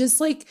 It was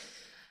just like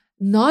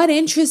not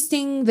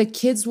interesting. The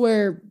kids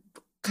were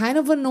kind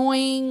of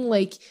annoying.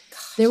 Like,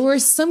 there were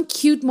some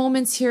cute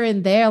moments here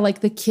and there,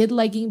 like the kid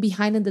lagging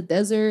behind in the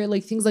desert,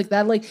 like things like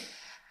that. Like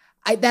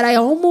I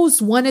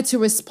almost wanted to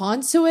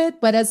respond to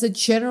it, but as a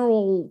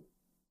general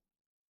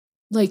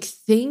like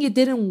thing, it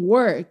didn't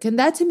work. And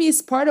that to me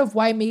is part of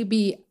why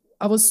maybe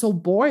I was so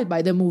bored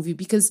by the movie,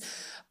 because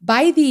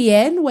by the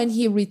end, when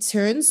he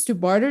returns to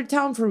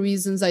Bartertown for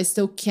reasons I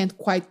still can't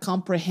quite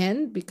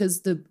comprehend,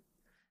 because the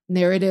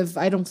narrative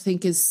I don't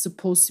think is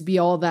supposed to be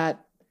all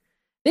that.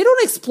 They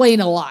don't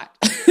explain a lot.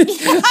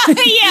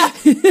 Yeah,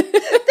 they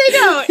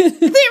don't.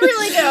 They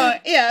really don't.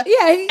 Yeah.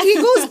 Yeah, he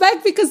goes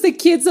back because the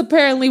kids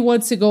apparently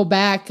want to go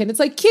back. And it's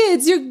like,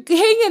 kids, you're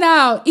hanging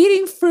out,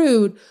 eating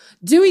fruit,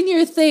 doing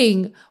your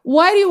thing.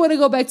 Why do you want to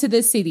go back to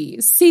the city?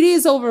 City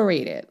is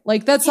overrated.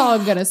 Like, that's all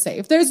I'm going to say.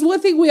 If there's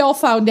one thing we all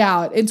found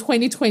out in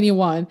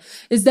 2021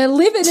 is that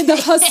living in the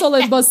hustle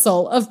and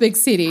bustle of big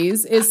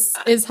cities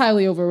is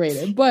highly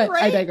overrated. But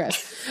right? I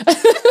digress.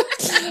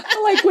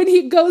 Like, when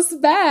he goes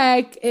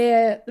back,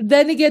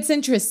 then it gets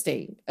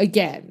interesting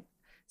again.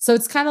 So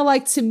it's kind of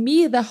like, to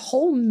me, the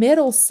whole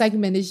middle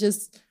segment is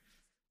just,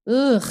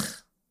 ugh.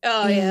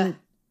 Oh, yeah.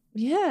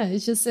 Yeah,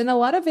 it's just, and a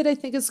lot of it, I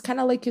think, is kind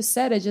of like you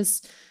said, I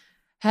just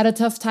had a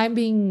tough time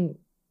being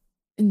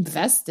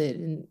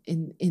invested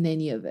in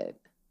any of it.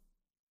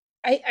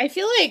 I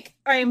feel like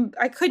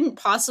I couldn't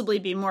possibly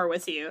be more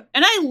with you.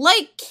 And I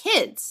like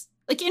kids.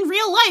 Like, in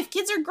real life,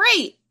 kids are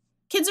great.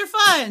 Kids are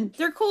fun.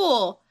 They're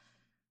cool.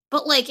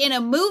 But like in a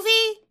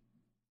movie,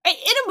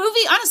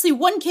 honestly,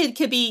 one kid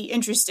could be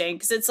interesting,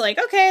 because it's like,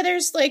 okay,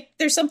 there's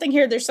something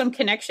here, there's some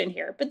connection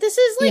here. But this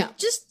is like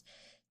just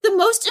the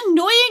most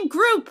annoying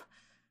group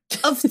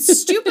of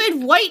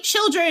stupid white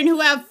children who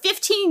have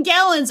 15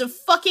 gallons of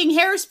fucking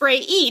hairspray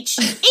each.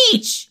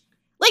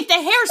 Like, the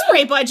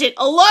hairspray budget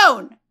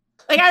alone.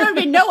 Like, I don't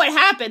even know what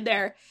happened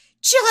there.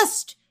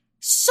 Just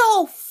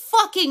so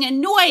fucking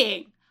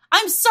annoying.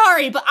 I'm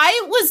sorry, but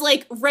I was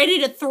like ready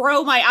to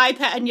throw my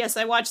iPad. And yes,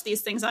 I watched these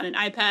things on an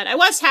iPad. I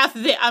watched half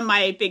of it on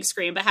my big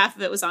screen, but half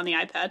of it was on the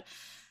iPad.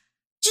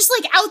 Just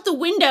like out the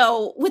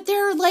window with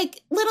their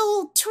like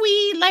little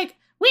tweet, like,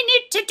 we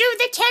need to do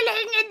the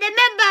telling and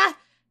remember.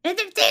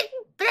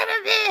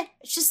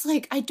 It's just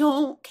like, I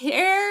don't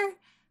care.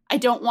 I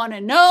don't want to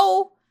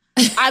know.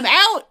 I'm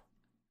out.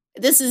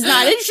 This is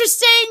not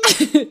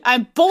interesting.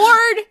 I'm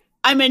bored.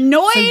 I'm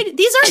annoyed.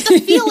 These aren't the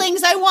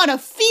feelings I want to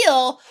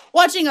feel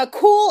watching a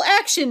cool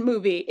action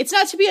movie. It's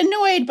not to be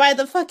annoyed by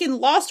the fucking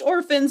lost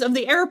orphans of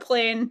the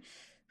airplane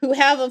who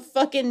have a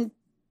fucking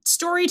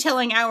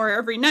storytelling hour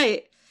every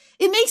night.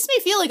 It makes me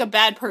feel like a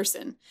bad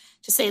person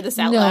to say this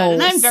out loud,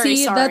 and I'm very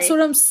sorry. That's what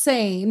I'm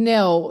saying.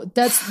 No,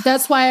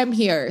 that's why I'm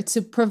here,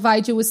 to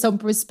provide you with some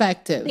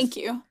perspective. Thank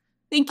you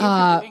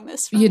for doing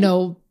this for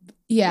me.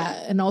 Yeah,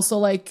 and also,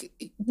 like,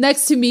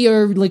 next to me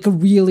are like a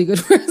really good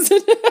person.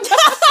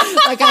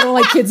 Like, I don't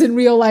like kids in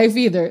real life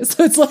either.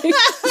 So it's like,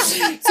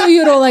 so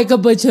you don't like a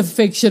bunch of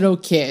fictional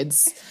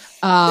kids.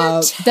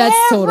 That's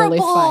totally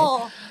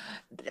fine.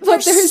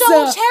 They're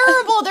so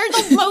terrible. They're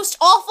the most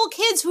awful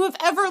kids who have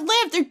ever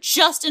lived. They're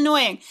just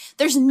annoying.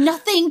 There's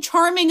nothing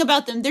charming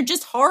about them. They're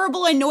just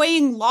horrible,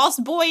 annoying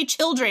Lost Boy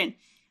children.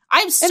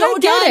 I'm so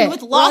done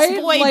with Lost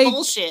Boy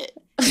bullshit.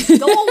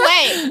 Go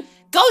away.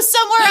 Go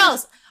somewhere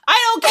else.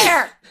 I don't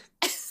care.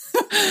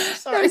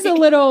 There's a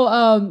little,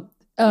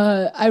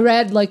 I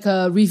read like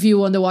a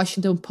review on the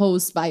Washington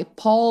Post by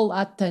Paul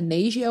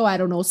Atanasio. I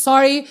don't know.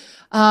 Sorry,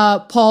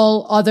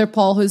 Paul, other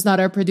Paul, who's not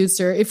our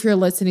producer, if you're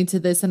listening to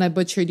this and I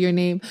butchered your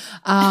name.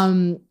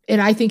 And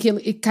and I think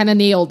it kind of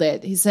nailed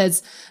it. He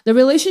says, the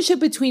relationship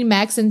between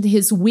Max and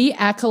his wee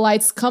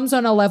acolytes comes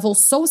on a level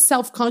so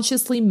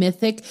self-consciously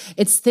mythic,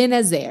 it's thin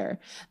as air.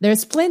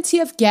 There's plenty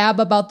of gab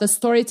about the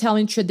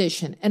storytelling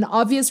tradition and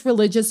obvious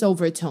religious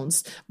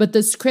overtones, but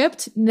the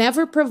script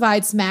never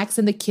provides Max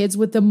and the kids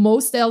with the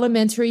most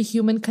elementary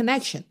human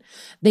connection.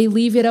 They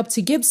leave it up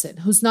to Gibson,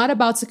 who's not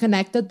about to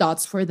connect the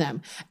dots for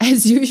them.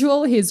 As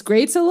usual, he's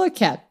great to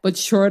look at, but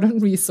short on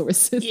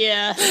resources.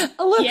 Yeah.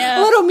 A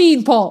little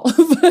mean, Paul.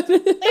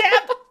 Yeah,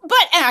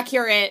 but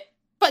accurate.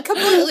 But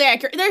completely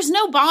accurate. There's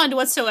no bond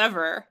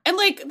whatsoever. And,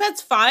 like,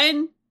 that's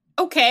fine.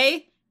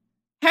 Okay.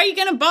 How are you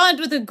going to bond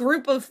with a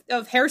group of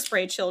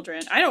Hairspray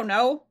children? I don't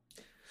know.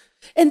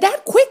 And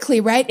that quickly,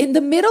 right? In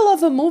the middle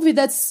of a movie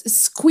that's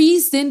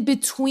squeezed in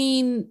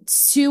between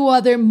two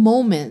other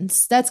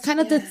moments. That's kind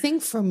of the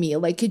thing for me.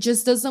 Like, it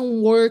just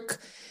doesn't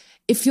work.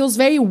 It feels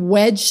very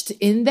wedged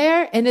in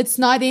there, and it's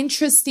not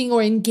interesting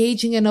or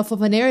engaging enough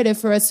of a narrative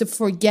for us to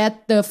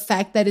forget the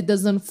fact that it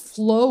doesn't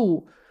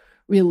flow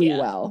really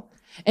well.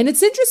 And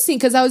it's interesting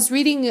because I was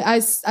reading,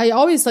 I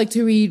always like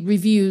to read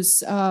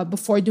reviews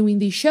before doing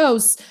these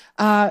shows.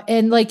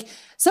 And like,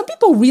 some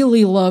people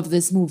really love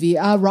this movie.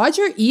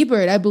 Roger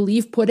Ebert, I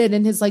believe, put it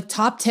in his like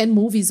top 10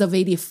 movies of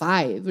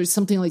 85 or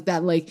something like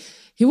that. Like,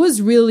 he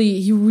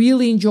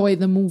really enjoyed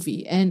the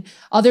movie. And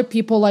other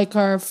people like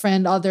our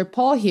friend, other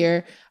Paul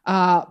here,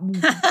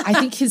 I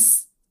think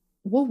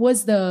what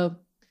was the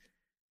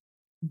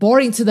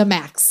Boring to the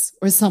Max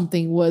or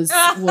something was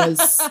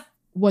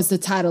the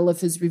title of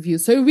his review.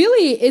 So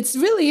it's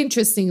really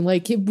interesting.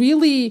 Like, it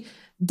really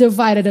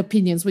divided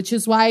opinions, which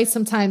is why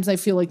sometimes I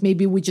feel like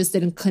maybe we just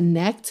didn't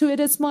connect to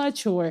it as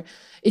much, or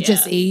it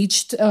just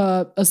aged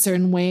a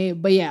certain way.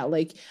 But yeah,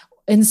 like,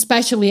 and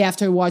especially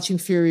after watching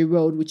Fury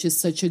Road, which is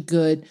such a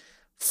good,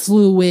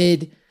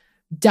 fluid,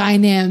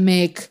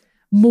 dynamic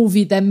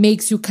movie that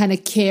makes you kind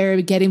of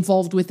care, get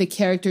involved with the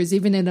characters,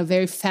 even in a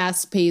very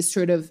fast-paced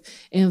sort of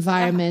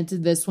environment.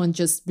 This one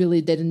just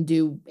really didn't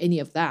do any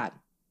of that.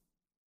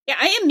 Yeah,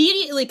 I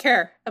immediately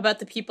care about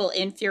the people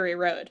in Fury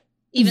Road.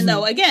 Even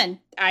though, again,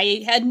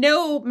 I had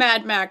no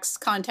Mad Max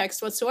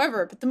context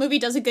whatsoever. But the movie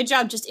does a good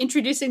job just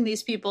introducing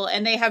these people,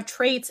 and they have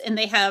traits and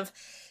they have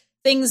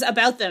things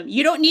about them.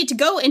 You don't need to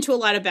go into a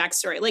lot of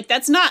backstory. Like,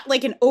 that's not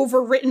like an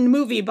overwritten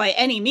movie by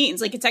any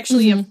means. Like, it's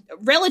actually a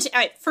relative,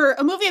 for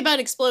a movie about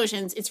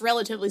explosions, it's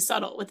relatively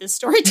subtle with this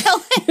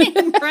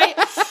storytelling, right?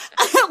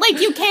 Like,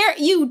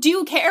 you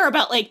do care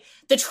about like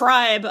the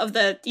tribe of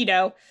the,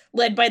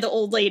 led by the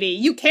old lady.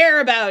 You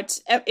care about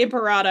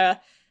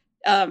Imperator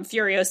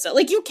Furiosa.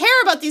 Like, you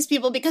care about these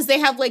people because they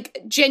have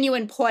like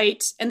genuine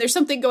plight and there's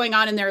something going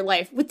on in their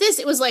life. With this,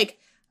 it was like,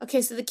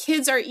 okay, so the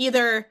kids are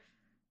either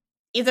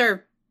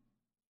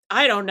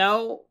I don't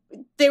know,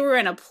 they were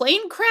in a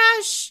plane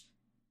crash,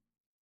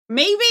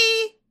 maybe,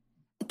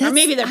 or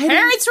maybe their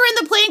parents were in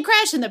the plane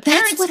crash and the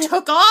parents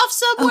took off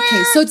somewhere.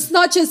 Okay, so it's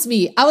not just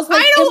me. I was like,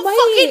 I don't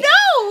fucking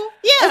know.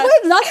 Yeah, am I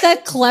not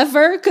that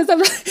clever? Because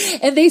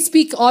and they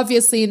speak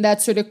obviously in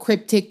that sort of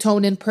cryptic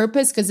tone and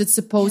purpose because it's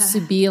supposed to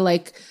be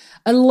like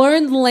a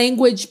learned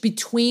language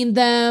between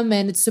them,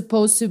 and it's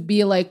supposed to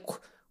be like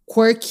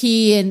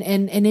quirky and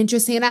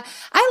interesting. And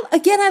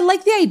I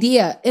like the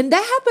idea. And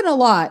that happened a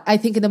lot, I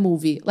think, in the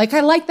movie. Like, I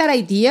like that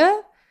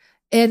idea.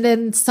 And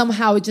then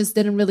somehow it just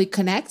didn't really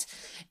connect.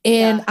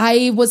 And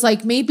I was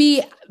like,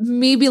 maybe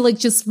like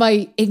just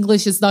my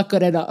English is not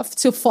good enough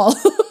to follow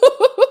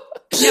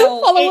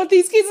what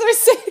these kids are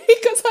saying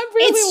because I'm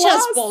really It's lost.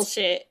 just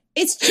bullshit.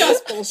 It's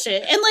just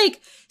bullshit. And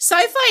like,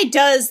 sci-fi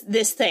does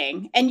this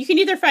thing, and you can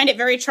either find it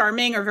very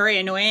charming or very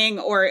annoying,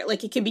 or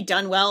like it can be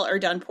done well or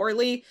done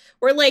poorly,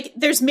 where like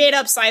there's made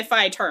up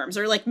sci-fi terms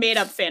or like made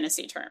up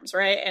fantasy terms,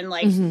 right? And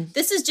like,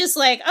 this is just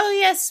like, oh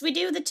yes, we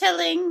do the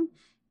telling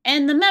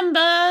and the member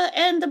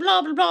and the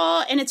blah, blah,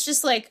 blah. And it's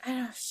just like, I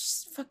don't know,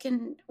 just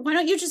fucking, why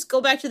don't you just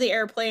go back to the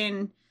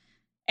airplane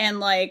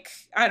and like,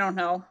 I don't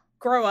know,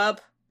 grow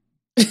up.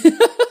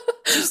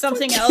 Do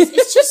something else.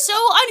 It's just so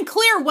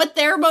unclear what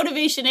their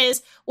motivation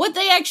is, what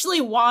they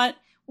actually want,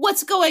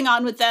 what's going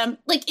on with them.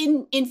 Like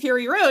in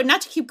Fury Road,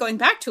 not to keep going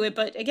back to it,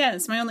 but again,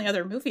 it's my only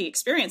other movie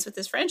experience with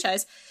this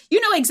franchise.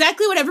 You know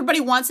exactly what everybody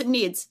wants and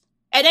needs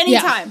at any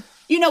time.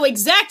 You know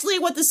exactly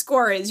what the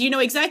score is. You know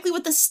exactly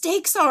what the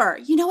stakes are.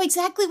 You know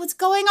exactly what's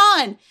going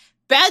on.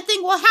 Bad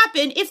thing will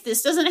happen if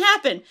this doesn't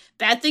happen.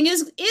 Bad thing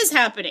is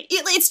happening.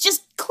 It's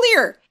just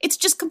clear. It's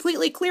just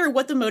completely clear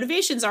what the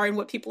motivations are and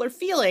what people are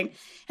feeling.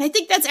 And I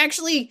think that's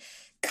actually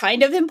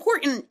kind of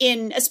important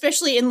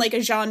especially in like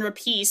a genre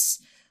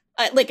piece,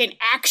 like an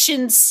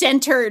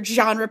action-centered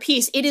genre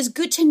piece. It is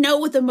good to know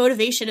what the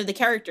motivation of the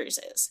characters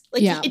is.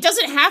 Like, it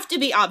doesn't have to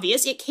be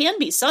obvious. It can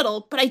be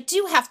subtle, but I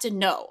do have to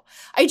know.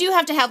 I do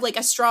have to have like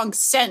a strong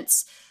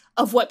sense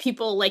of what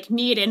people like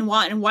need and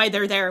want and why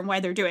they're there and why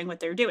they're doing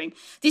what they're doing.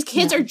 These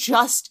kids are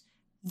just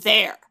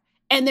there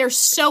and they're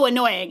so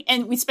annoying,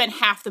 and we spent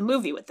half the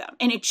movie with them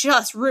and it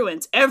just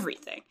ruins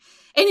everything.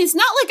 And it's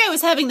not like I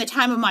was having the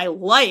time of my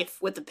life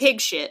with the pig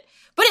shit,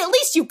 but at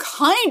least you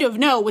kind of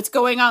know what's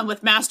going on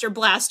with Master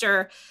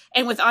Blaster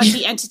and with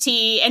Auntie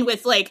Entity and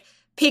with like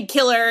Pig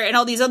Killer and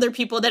all these other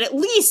people that at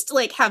least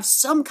like have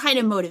some kind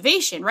of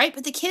motivation, right?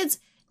 But the kids,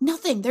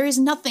 nothing. There is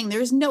nothing.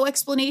 There is no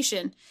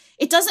explanation.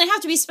 It doesn't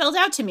have to be spelled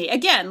out to me.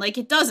 Again, like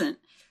it doesn't.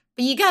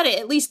 But you got to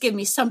at least give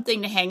me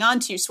something to hang on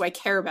to so I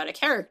care about a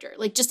character.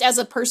 Like just as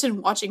a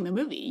person watching the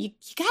movie,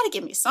 you got to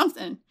give me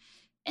something.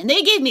 And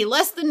they gave me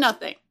less than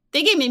nothing.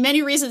 They gave me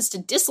many reasons to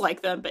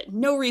dislike them, but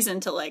no reason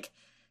to like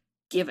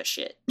give a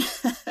shit.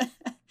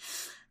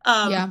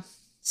 Yeah.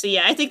 So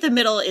yeah, I think the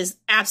middle is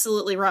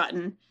absolutely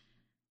rotten.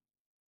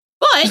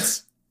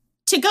 But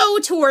to go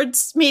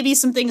towards maybe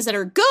some things that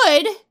are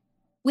good,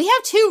 we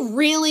have two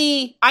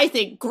really, I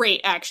think,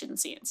 great action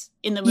scenes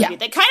in the movie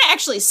that kind of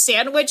actually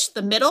sandwich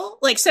the middle.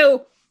 Like,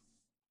 so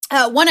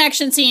one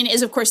action scene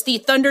is, of course,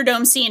 the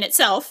Thunderdome scene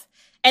itself.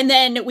 And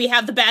then we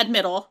have the bad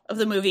middle of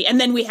the movie.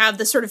 And then we have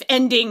the sort of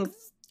ending,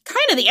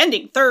 kind of the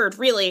ending third,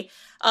 really,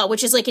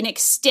 which is like an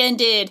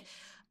extended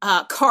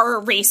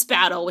car race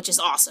battle, which is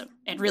awesome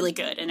and really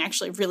good and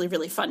actually really,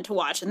 really fun to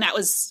watch. And that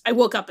was, I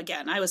woke up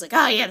again. I was like,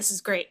 oh, yeah, this is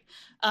great.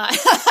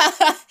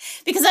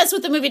 Because that's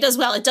what the movie does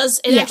well. It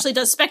actually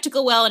does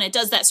spectacle well, and it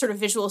does that sort of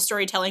visual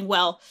storytelling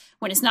well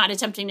when it's not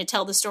attempting to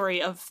tell the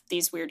story of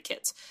these weird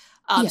kids.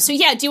 So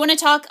yeah, do you want to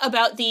talk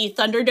about the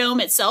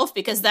Thunderdome itself?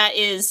 Because that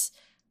is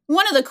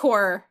one of the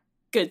core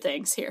good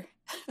things here.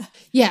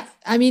 Yeah,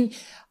 I mean,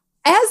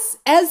 as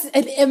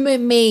an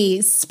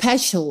MMA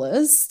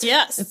specialist,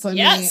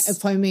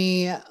 if I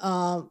may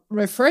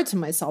refer to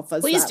myself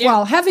as Please that. do.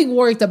 Well, having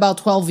worked about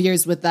 12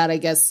 years with that, I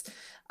guess.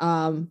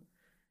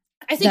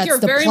 I think you're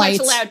very much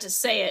allowed to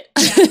say it.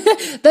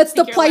 Yeah. That's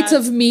the plight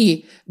of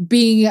me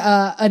being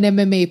an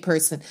MMA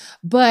person.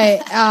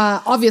 But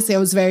obviously, I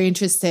was very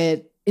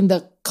interested in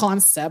the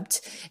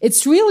concept.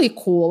 It's really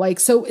cool. Like,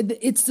 so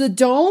it's the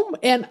dome.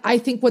 And I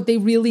think what they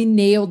really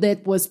nailed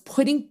it was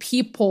putting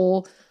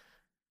people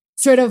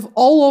sort of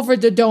all over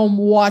the dome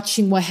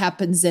watching what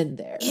happens in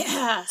there.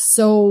 Yeah.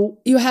 So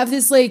you have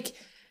this like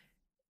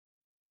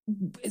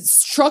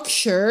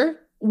structure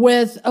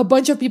with a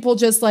bunch of people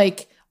just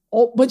like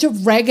a bunch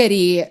of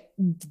raggedy,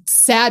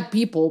 sad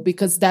people,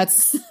 because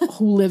that's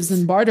who lives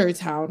in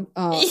Bartertown,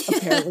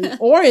 apparently,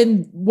 or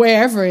in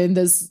wherever in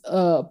this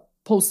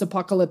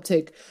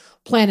post-apocalyptic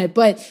planet.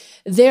 But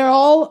they're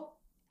all,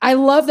 I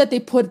love that they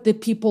put the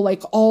people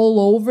like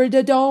all over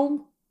the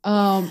dome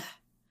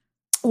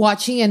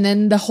watching, and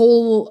then the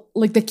whole,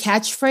 like the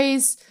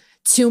catchphrase,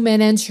 2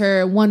 men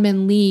enter, 1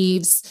 man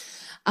leaves,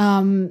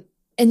 and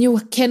you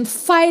can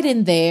fight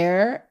in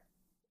there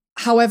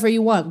however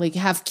you want. Like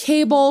you have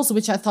cables,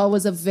 which I thought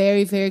was a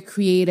very, very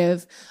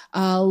creative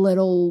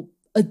little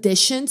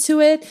addition to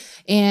it,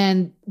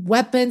 and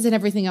weapons and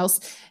everything else.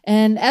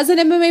 And as an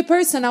MMA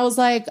person, I was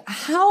like,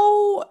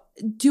 how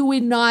do we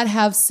not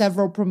have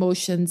several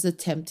promotions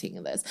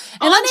attempting this?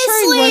 And honestly,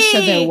 I'm sure in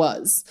Russia there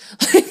was.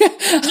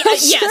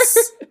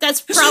 Yes,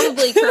 that's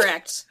probably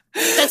correct.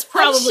 That's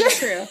probably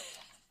true.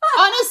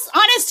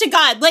 Honest to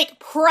God, like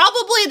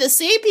probably the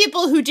same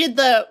people who did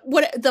the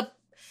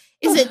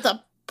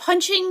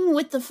punching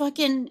with the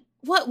fucking,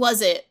 what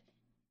was it?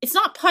 It's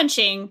not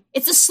punching.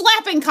 It's a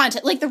slapping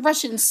contest, like the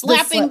Russian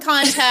slapping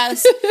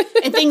contest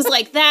and things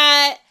like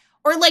that.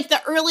 Or like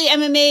the early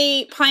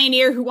MMA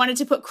pioneer who wanted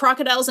to put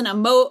crocodiles in a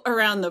moat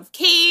around the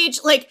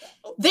cage. Like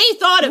they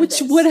thought of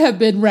this. Which would have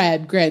been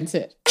rad,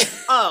 granted.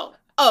 Oh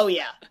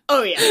yeah.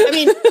 I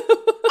mean,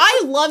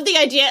 I love the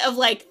idea of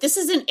like, this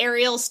is an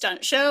aerial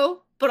stunt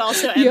show, but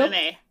also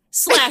MMA.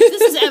 Slash,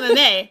 this is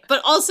MMA,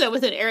 but also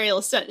with an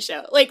aerial stunt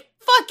show. Like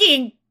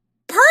fucking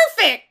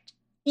perfect.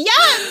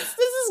 Yes,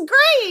 this is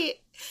great.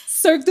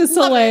 Cirque du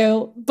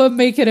Soleil, but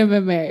make it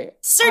MMA.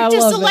 Cirque du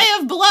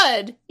Soleil of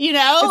blood, you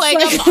know? Like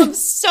I'm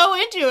so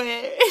into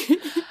it.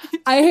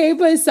 I hate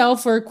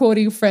myself for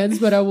quoting Friends,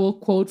 but I will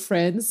quote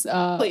Friends.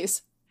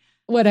 Please.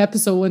 One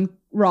episode when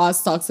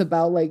Ross talks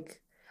about like,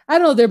 I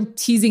don't know, they're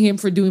teasing him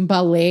for doing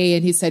ballet,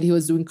 and he said he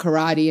was doing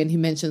karate, and he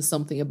mentioned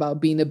something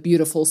about being a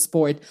beautiful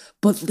sport,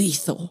 but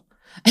lethal.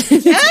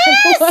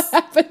 Yes! What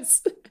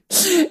happens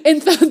in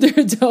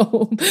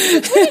Thunderdome?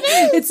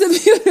 It's a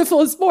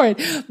beautiful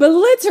sport, but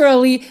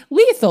literally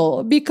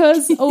lethal,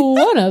 because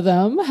one of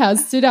them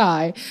has to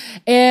die.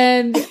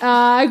 And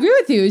I agree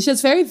with you. It's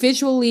just very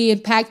visually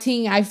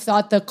impacting. I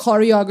thought the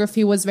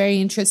choreography was very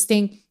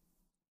interesting.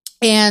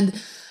 And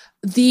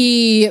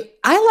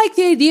I like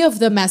the idea of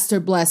the Master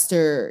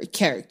Blaster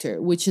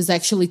character, which is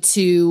actually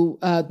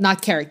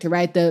not character,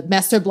 right? The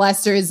Master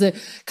Blaster is a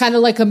kind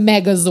of like a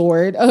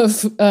Megazord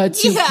of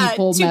two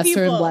people,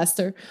 Master and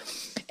Blaster.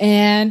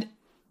 And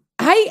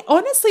I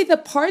honestly, the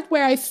part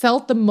where I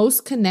felt the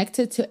most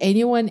connected to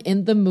anyone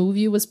in the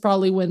movie was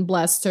probably when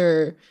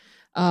Blaster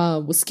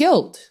was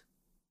killed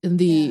in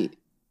the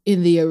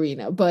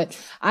arena. But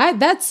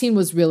that scene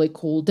was really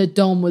cool. The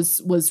dome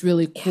was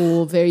really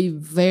cool. Very,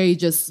 very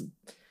just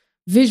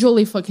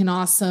visually fucking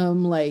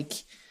awesome. Like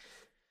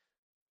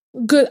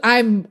good.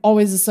 I'm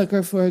always a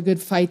sucker for a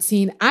good fight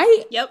scene.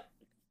 I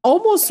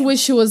almost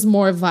wish it was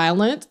more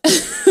violent.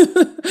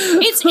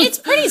 It's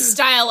pretty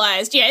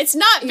stylized. Yeah, it's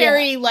not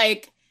very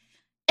like,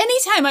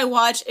 anytime I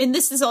watch, and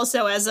this is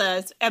also as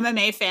a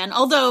MMA fan,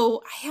 although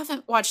I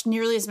haven't watched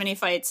nearly as many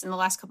fights in the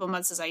last couple of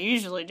months as I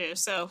usually do.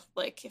 So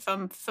like if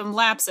I'm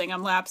lapsing,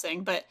 I'm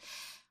lapsing. But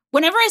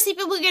whenever I see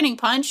people getting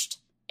punched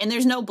and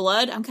there's no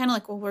blood, I'm kind of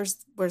like, well,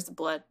 where's the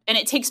blood? And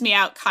it takes me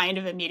out kind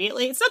of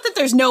immediately. It's not that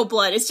there's no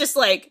blood. It's just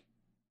like,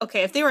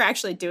 okay, if they were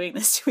actually doing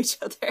this to each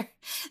other,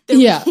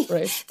 there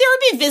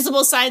would be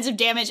visible signs of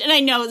damage. And I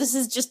know this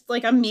is just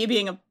like a me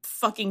being a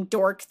fucking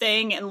dork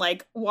thing and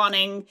like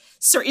wanting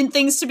certain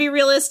things to be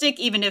realistic,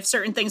 even if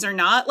certain things are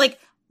not. Like,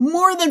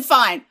 more than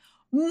fine.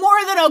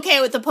 More than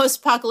okay with the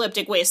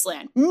post-apocalyptic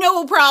wasteland.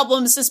 No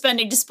problem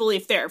suspending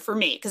disbelief there for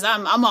me, because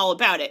I'm all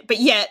about it.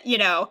 But yet, you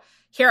know,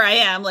 here I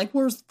am, like,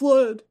 where's the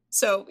blood?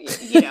 So,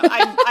 you know,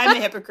 I'm a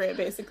hypocrite,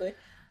 basically.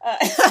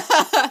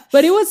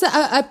 But it was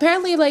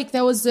apparently like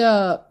that was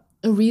a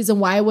reason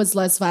why it was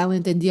less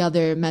violent than the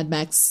other Mad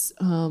Max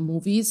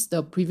movies,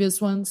 the previous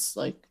ones.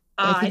 Like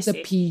I think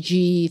the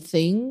PG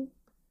thing.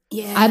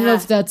 Yeah, I don't know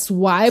if that's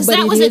why, but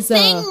that was a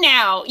thing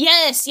now.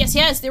 Yes.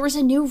 There was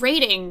a new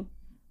rating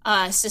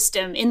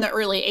system in the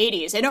early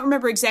 80s. I don't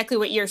remember exactly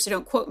what year, so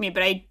don't quote me.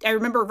 But I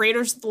remember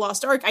Raiders of the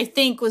Lost Ark, I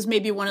think, was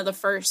maybe one of the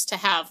first to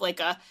have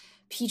like a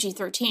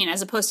PG-13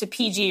 as opposed to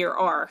PG or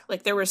R.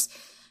 Like there was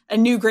a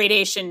new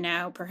gradation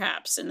now,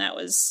 perhaps, and that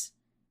was,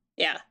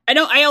 yeah.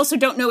 I also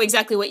don't know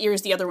exactly what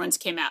years the other ones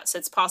came out, so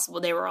it's possible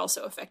they were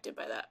also affected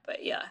by that.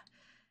 But yeah,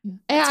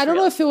 I don't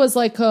know if it was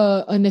like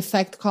an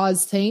effect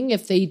cause thing,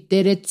 if they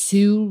did it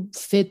to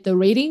fit the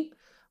rating,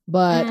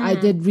 but I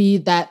did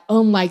read that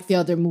unlike the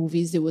other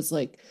movies, it was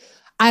like,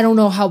 I don't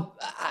know how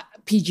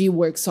PG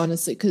works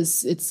honestly,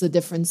 because it's a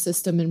different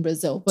system in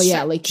Brazil. But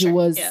yeah, like it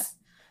was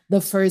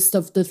the first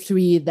of the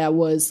three that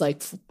was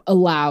like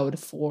allowed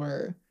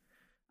for,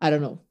 I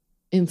don't know,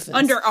 infants.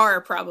 Under R,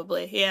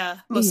 probably. Yeah,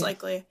 most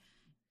likely.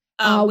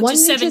 Which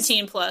is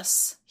 17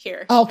 plus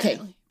here. Okay.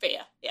 Apparently. But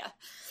yeah.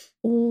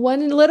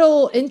 One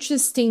little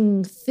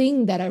interesting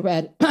thing that I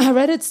read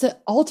it's the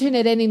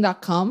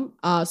alternateending.com.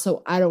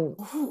 So I don't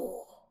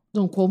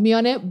quote me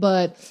on it,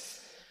 but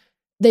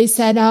they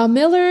said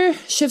Miller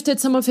shifted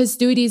some of his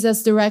duties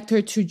as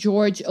director to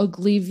George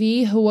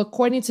Ogilvy, who,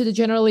 according to the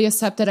generally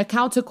accepted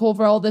account, took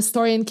over all the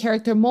story and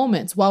character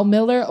moments, while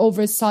Miller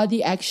oversaw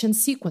the action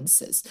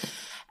sequences.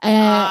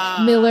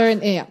 Miller,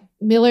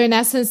 in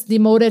essence,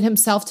 demoted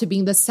himself to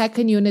being the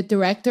second unit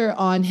director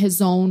on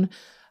his own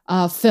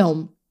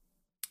film.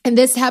 And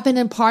this happened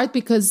in part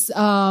because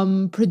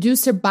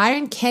producer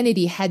Byron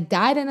Kennedy had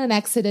died in an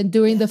accident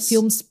during the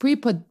film's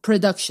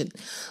pre-production,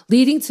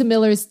 leading to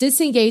Miller's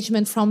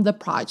disengagement from the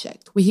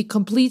project,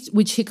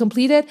 which he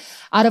completed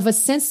out of a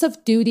sense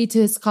of duty to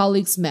his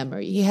colleague's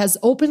memory. He has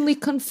openly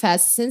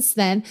confessed since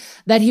then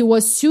that he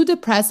was too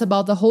depressed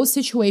about the whole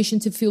situation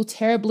to feel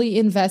terribly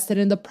invested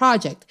in the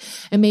project.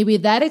 And maybe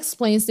that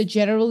explains the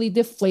generally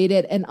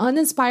deflated and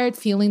uninspired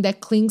feeling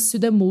that clings to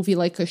the movie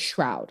like a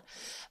shroud.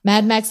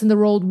 Mad Max and the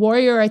Road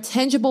Warrior are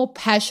tangible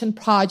passion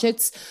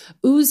projects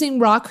oozing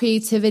raw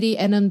creativity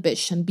and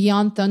ambition.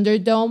 Beyond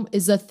Thunderdome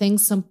is a thing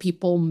some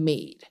people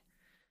made.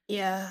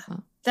 Yeah,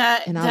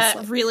 that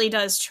like, really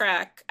does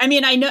track. I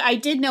mean, I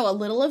did know a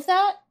little of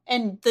that,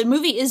 and the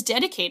movie is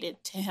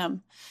dedicated to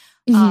him.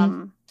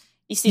 Mm-hmm.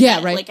 You see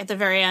that right, like at the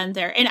very end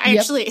there. And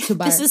actually,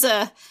 this is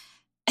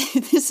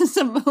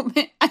a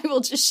moment I will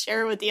just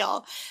share with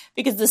y'all,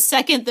 because the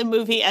second the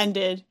movie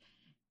ended,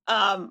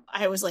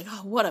 I was like,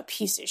 oh, what a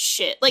piece of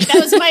shit. Like, that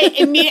was my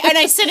immediate, and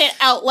I said it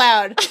out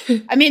loud.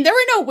 I mean, there were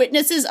no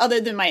witnesses other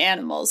than my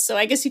animals, so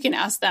I guess you can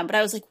ask them, but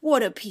I was like,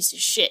 what a piece of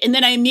shit. And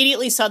then I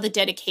immediately saw the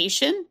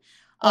dedication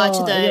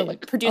to the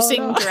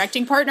producing,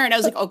 directing partner, and I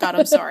was like, oh God,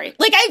 I'm sorry.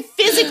 Like, I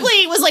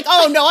physically was like,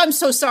 oh no, I'm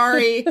so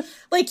sorry.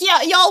 Like,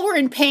 yeah, y'all were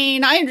in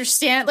pain. I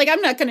understand. Like,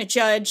 I'm not going to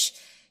judge.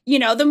 You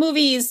know, the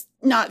movie's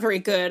not very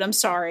good. I'm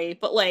sorry.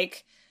 But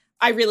like,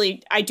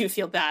 I do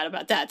feel bad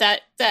about that.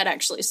 That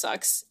actually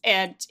sucks.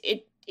 And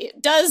it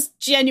does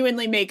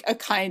genuinely make a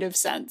kind of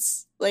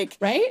sense. Like,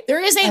 right?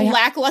 There is a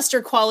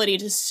lackluster quality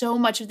to so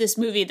much of this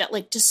movie that,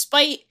 like,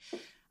 despite,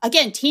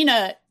 again,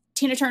 Tina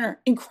Turner,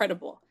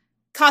 incredible.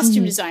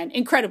 Costume design,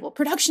 incredible.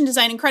 Production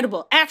design,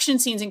 incredible. Action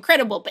scenes,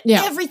 incredible. But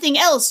everything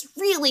else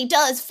really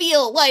does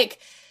feel like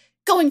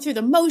going through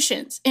the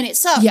motions, and it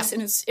sucks,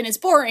 and it's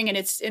boring, and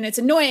it's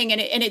annoying,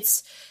 and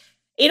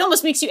it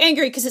almost makes you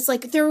angry, because it's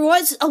like there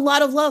was a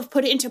lot of love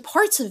put into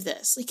parts of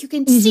this. Like, you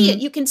can see it.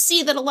 You can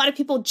see that a lot of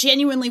people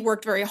genuinely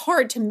worked very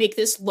hard to make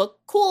this look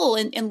cool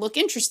and look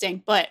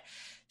interesting, but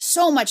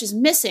so much is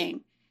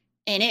missing.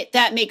 And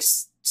that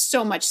makes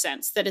so much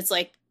sense that it's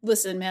like,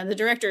 listen, man, the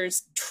director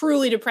is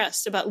truly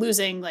depressed about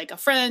losing like a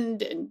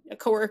friend and a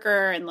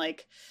coworker, and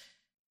like,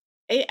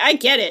 I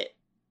get it.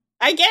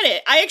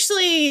 I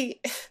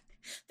actually,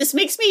 this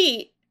makes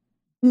me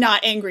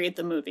not angry at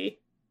the movie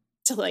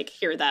to like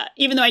hear that,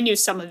 even though I knew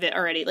some of it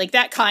already. Like,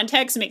 that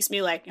context makes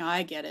me like, no,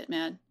 I get it,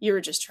 man. You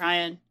were just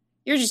trying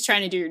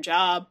to do your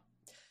job.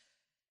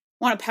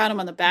 Want to pat him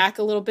on the back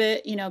a little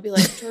bit, you know, be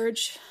like,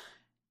 George,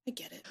 I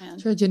get it, man.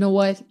 George, you know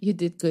what? You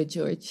did good,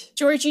 George.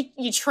 George,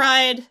 you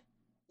tried.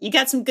 You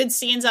got some good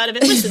scenes out of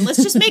it. Listen,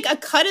 let's just make a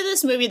cut of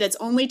this movie that's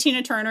only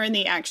Tina Turner in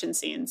the action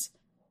scenes.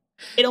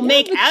 It'll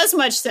make as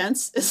much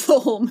sense as the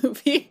whole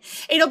movie.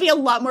 It'll be a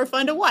lot more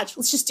fun to watch.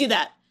 Let's just do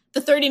that.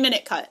 The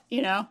 30-minute cut,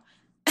 you know?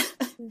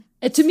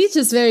 And to me, it's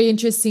just very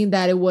interesting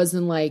that it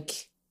wasn't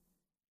like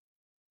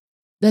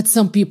that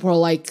some people are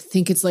like,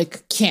 think it's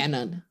like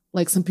canon.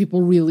 Like some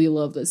people really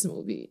love this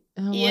movie.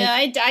 Yeah,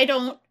 like, I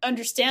don't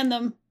understand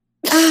them.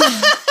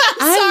 I'm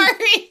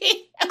sorry.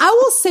 I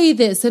will say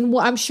this, and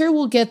I'm sure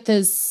we'll get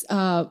this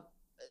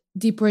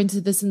deeper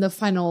into this in the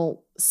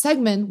final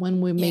segment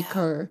when we make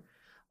our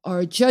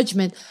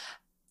judgment.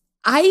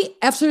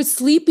 After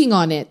sleeping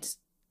on it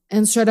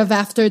and sort of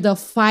after the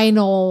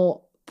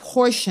final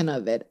portion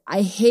of it,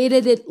 I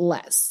hated it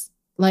less.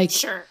 Like,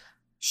 sure.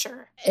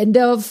 In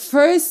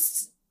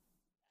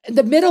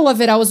the middle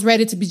of it, I was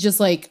ready to be just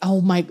like,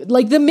 oh my,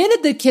 like the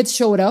minute the kids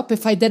showed up,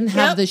 if I didn't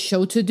have the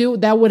show to do,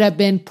 that would have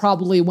been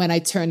probably when I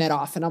turn it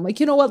off. And I'm like,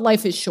 you know what?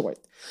 Life is short.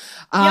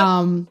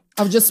 I'll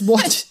just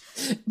watch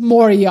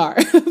more ER.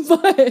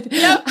 But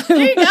there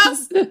you go.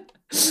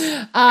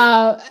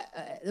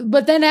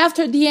 But then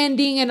after the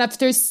ending and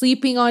after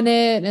sleeping on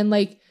it and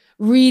like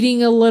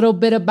reading a little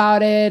bit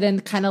about it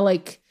and kind of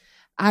like,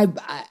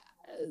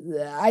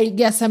 I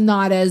guess I'm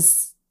not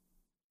as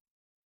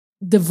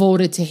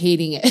devoted to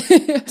hating it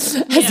as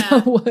I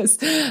was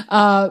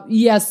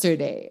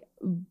yesterday.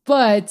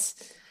 But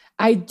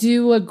I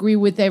do agree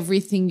with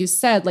everything you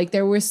said. Like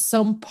there were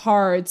some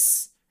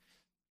parts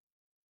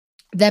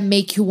that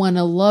make you want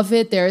to love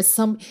it. There are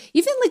some,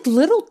 even like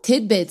little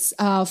tidbits.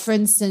 For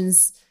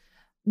instance,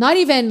 not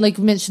even like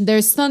you mentioned,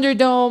 there's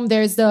Thunderdome.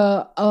 There's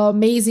the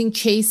amazing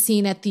chase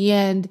scene at the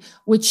end,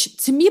 which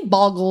to me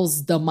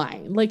boggles the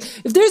mind. Like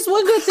if there's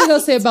one good thing I'll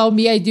say about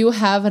me, I do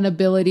have an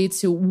ability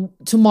to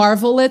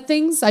marvel at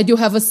things. I do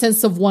have a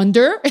sense of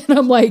wonder. And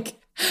I'm like,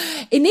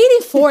 in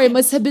 84, it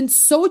must have been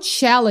so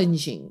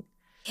challenging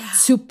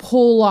to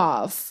pull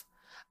off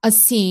a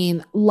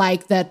scene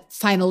like that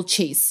final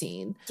chase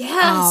scene.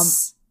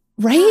 Yes.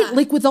 Right? Yeah.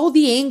 Like with all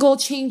the angle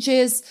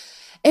changes,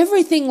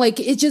 everything, like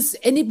it just,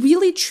 and it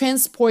really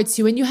transports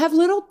you. And you have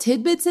little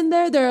tidbits in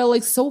there that are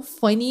like so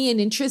funny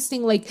and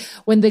interesting. Like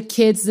when the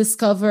kids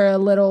discover a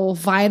little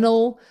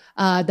vinyl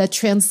that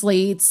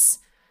translates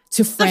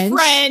to French. The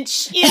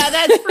French. Yeah,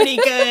 that's pretty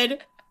good.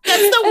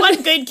 That's the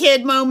one good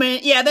kid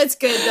moment. Yeah, that's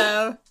good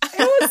though. It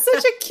was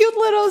such a cute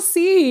little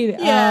scene.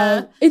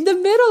 Yeah. In the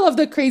middle of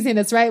the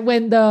craziness, right?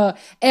 When the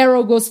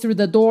arrow goes through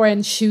the door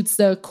and shoots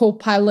the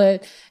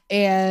co-pilot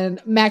and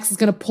Max is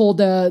going to pull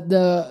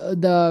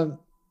the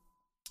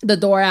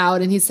door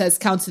out and he says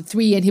count to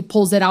 3 and he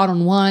pulls it out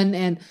on 1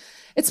 and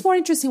it's more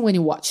interesting when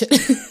you watch it. I'm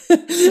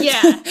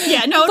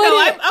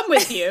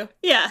with you.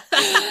 Yeah. But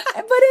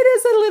it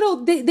is a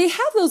little, they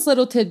have those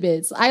little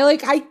tidbits.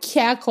 I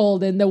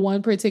cackled in the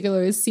one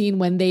particular scene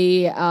when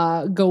they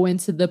go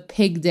into the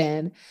pig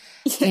den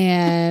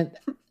and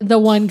the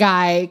one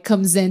guy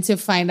comes in to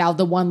find out,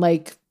 the one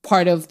like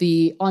part of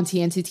the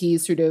anti-entity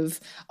sort of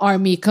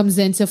army comes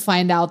in to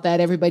find out that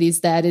everybody's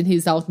dead and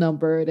he's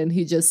outnumbered and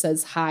he just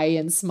says hi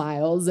and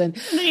smiles and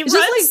he runs.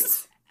 Just like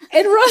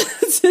it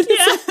runs.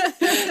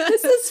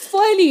 This is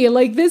funny.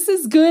 Like this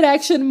is good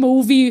action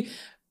movie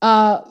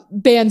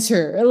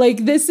banter.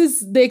 Like this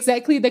is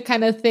exactly the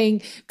kind of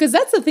thing, because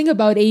that's the thing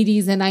about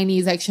 80s and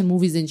 90s action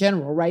movies in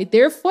general, right?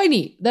 They're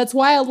funny. That's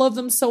why I love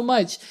them so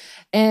much.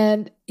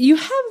 And you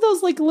have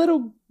those like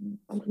little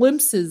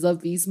glimpses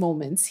of these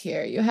moments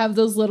here. You have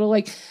those little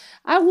like,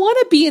 I want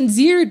to be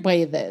endeared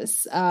by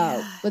this.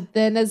 But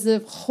then as a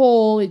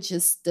whole, it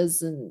just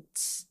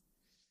doesn't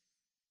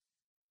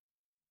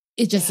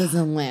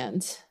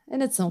land.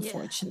 And it's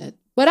unfortunate.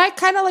 But I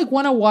kind of like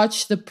want to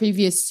watch the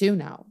previous two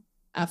now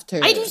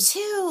after. I do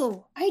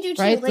too.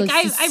 Right? Like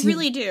I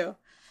really do.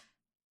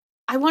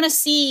 I want to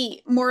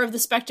see more of the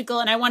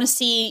spectacle and I want to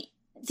see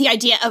the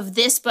idea of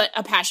this, but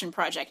a passion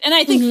project. And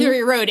I think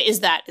Fury Road is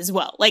that as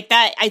well. Like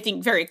that, I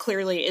think very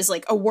clearly is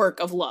like a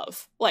work of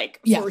love. Like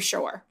for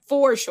sure.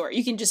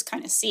 You can just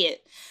kind of see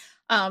it.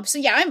 So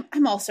yeah,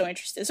 I'm also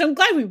interested. So I'm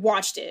glad we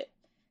watched it.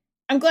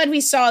 I'm glad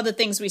we saw the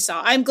things we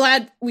saw. I'm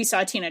glad we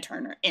saw Tina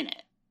Turner in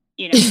it,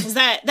 you know, because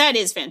that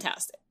is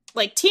fantastic.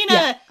 Like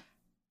Tina,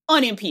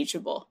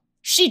 unimpeachable.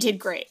 She did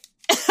great.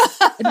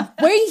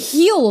 Wearing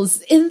heels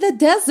in the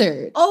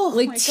desert. Oh,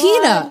 like my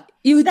Tina, God.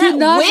 you That did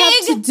not wig.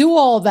 have to do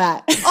all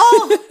that.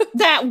 Oh,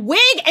 that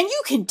wig. And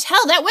you can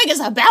tell that wig is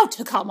about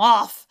to come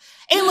off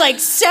in like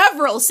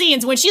several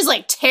scenes when she's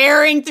like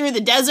tearing through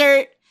the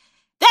desert.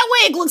 That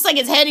wig looks like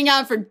it's heading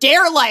out for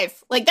dear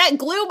life. Like that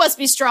glue must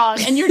be strong.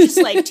 And you're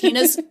just like,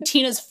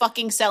 Tina's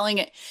fucking selling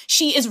it.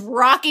 She is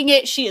rocking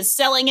it. She is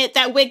selling it.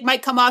 That wig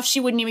might come off. She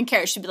wouldn't even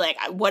care. She'd be like,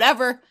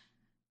 whatever.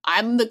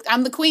 I'm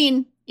the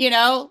queen, you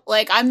know,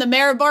 like I'm the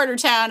mayor of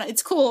Bartertown.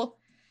 It's cool.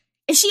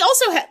 And she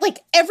also had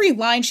like every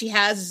line she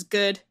has is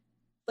good.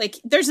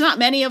 Like there's not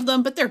many of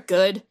them, but they're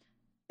good.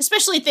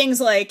 Especially things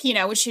like, you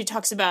know, when she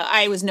talks about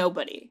I was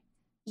nobody,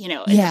 you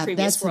know, in the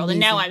previous world.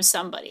 Amazing. And now I'm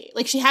somebody.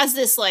 Like she has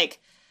this like,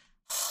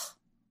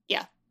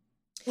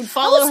 would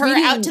follow her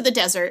out to the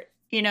desert,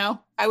 you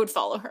know? I would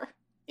follow her.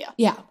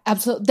 Yeah,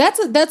 absolutely.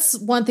 That's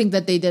one thing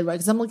that they did right.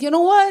 Because I'm like, you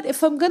know what?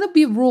 If I'm gonna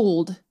be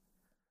ruled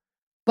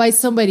by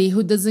somebody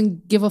who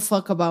doesn't give a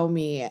fuck about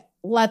me,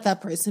 let that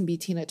person be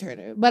Tina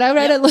Turner. But I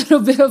read a little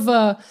bit of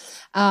a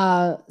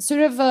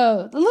sort of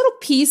a little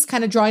piece,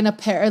 kind of drawing a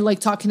pair, like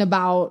talking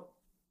about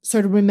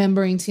sort of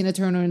remembering Tina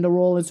Turner in the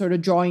role and sort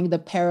of drawing the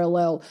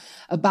parallel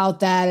about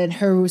that and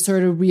her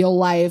sort of real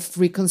life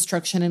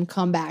reconstruction and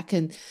comeback,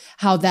 and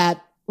how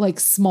that like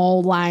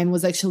small line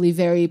was actually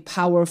very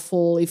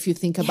powerful if you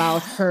think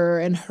about her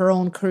and her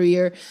own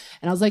career.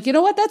 And I was like, you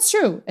know what? That's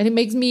true. And it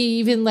makes me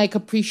even like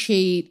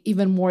appreciate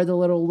even more the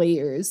little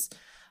layers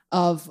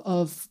of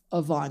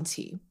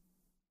Auntie.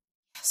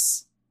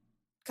 Yes.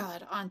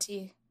 God,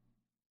 Auntie.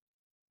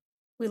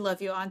 We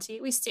love you,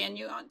 Auntie. We stand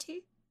you,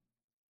 Auntie.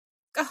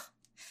 Ugh.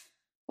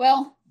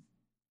 Well,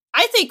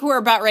 I think we're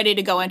about ready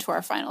to go into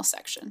our final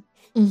section.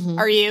 Mm-hmm.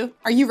 Are you?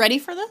 Are you ready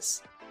for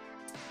this?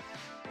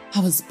 I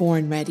was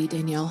born ready,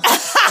 Danielle.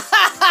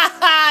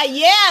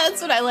 Yeah,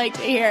 that's what I like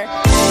to hear.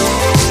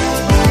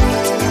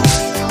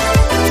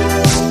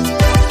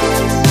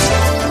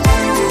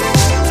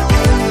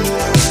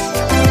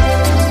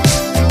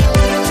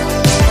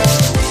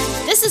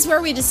 This is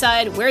where we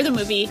decide where the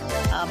movie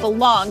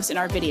belongs in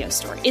our video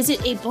store. Is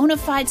it a bona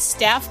fide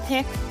staff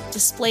pick,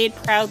 displayed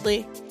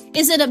proudly?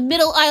 Is it a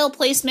middle aisle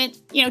placement,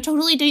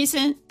 totally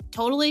decent,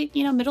 totally,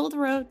 middle of the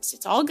road?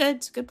 It's all good.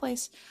 It's a good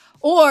place.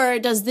 Or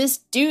does this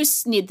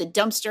deuce need the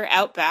dumpster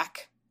out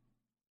back?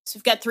 So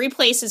we've got 3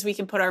 places we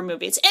can put our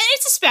movies. And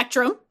it's a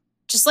spectrum,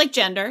 just like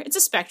gender. It's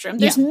a spectrum.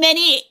 There's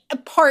many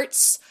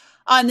parts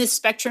on this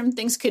spectrum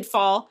things could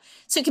fall.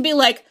 So it could be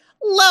like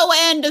low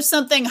end of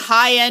something,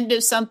 high end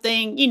of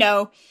something,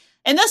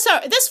 And thus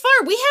far,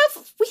 we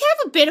have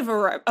a bit of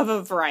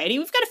a variety.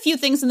 We've got a few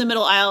things in the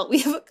middle aisle. We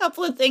have a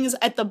couple of things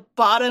at the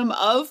bottom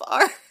of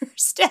our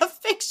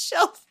staff pick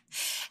shelf.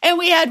 And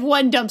we had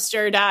one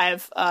dumpster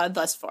dive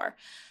thus far.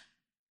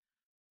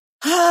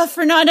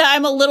 Fernanda,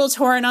 I'm a little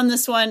torn on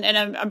this one,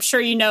 and I'm sure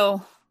you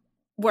know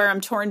where I'm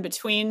torn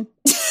between.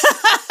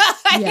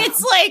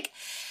 It's like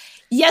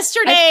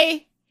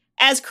yesterday,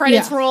 as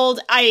credits rolled,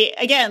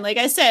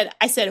 I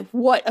said,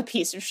 what a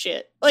piece of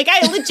shit. Like,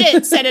 I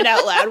legit said it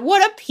out loud.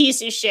 What a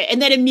piece of shit.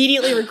 And then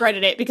immediately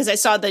regretted it because I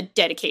saw the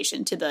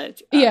dedication to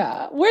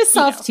the... we're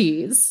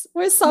softies.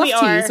 We're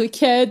softies. We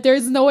can't,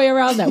 there's no way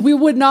around that. We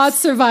would not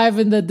survive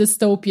in the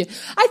dystopia.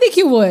 I think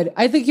you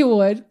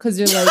would, because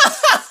you're like...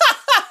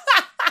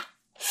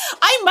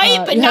 I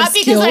might, but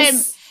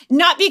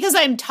not because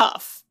I'm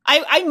tough.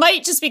 I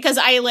might just because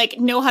I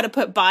know how to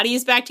put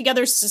bodies back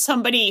together. So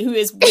somebody who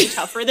is way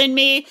tougher than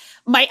me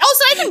might.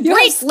 Also, I can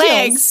break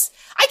legs.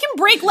 I can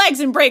break legs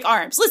and break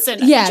arms. Listen,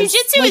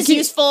 jujitsu is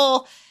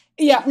useful.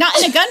 Yeah, not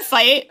in a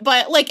gunfight,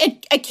 but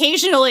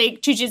occasionally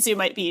jujitsu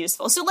might be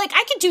useful. So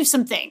I could do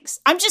some things.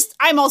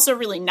 I'm also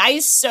really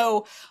nice.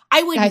 So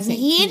I would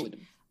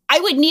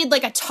need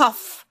a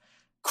tough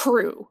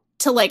crew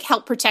to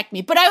help protect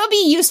me, but I would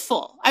be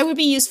useful. I would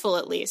be useful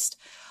at least.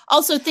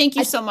 Also, thank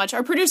you so much.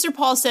 Our producer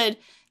Paul said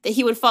that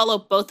he would follow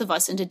both of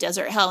us into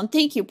desert hell, and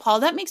thank you,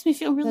 Paul. That makes me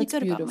feel really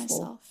good about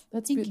myself.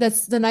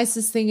 That's the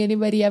nicest thing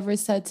anybody ever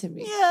said to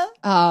me.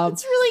 Yeah,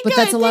 it's really good. But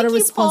that's a lot of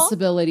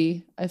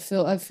responsibility.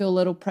 Paul. I feel a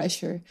little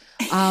pressure.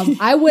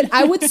 I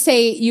would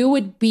say you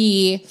would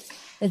be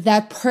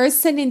that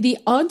person in the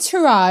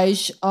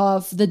entourage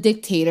of the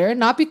dictator,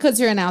 not because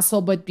you're an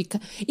asshole, but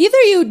because either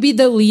you would be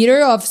the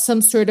leader of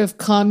some sort of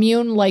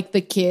commune like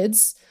the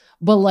kids,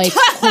 but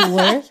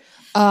cooler.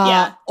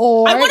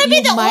 Or I want to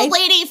be the old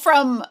lady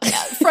from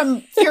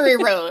Fury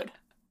Road,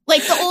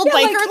 the old biker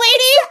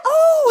lady.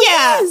 Oh,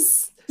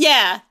 yes.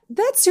 Yeah,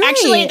 that's right.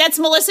 Actually, that's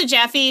Melissa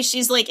Jaffe.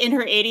 She's in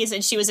her 80s,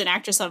 and she was an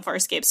actress on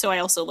Farscape, so I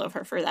also love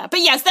her for that.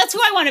 But yes, that's who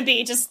I want to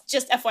be. Just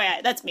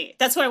FYI, that's me.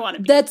 That's who I want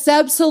to be. That's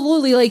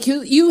absolutely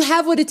you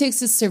have what it takes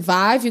to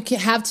survive. You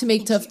have to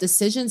make tough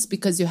decisions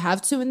because you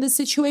have to in this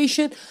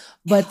situation,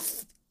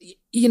 but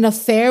in a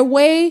fair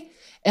way.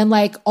 And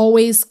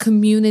always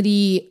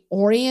community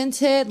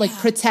oriented,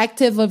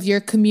 protective of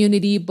your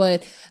community,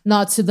 but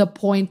not to the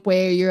point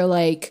where you're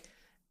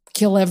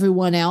kill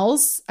everyone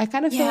else. I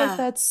kind of feel like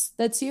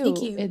that's you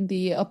in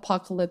the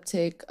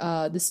apocalyptic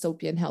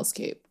dystopian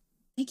hellscape.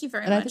 Thank you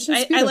very much.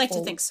 I like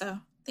to think so.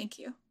 Thank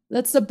you.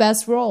 That's the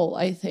best role,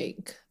 I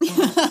think,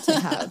 to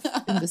have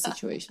in this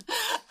situation.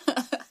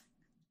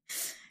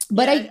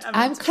 But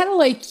I'm kind of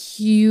like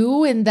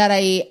you in that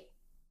I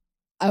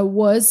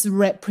was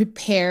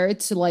prepared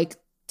to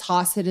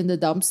toss it in the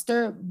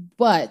dumpster,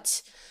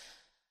 but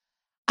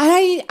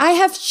I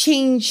have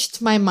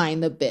changed my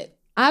mind a bit.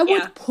 I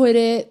would put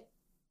it,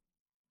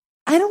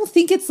 I don't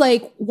think it's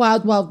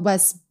Wild Wild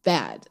West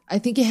bad. I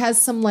think it has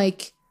some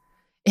it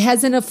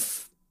has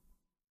enough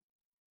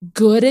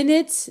good in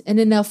it and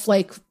enough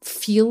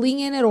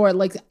feeling in it, or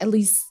at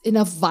least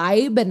enough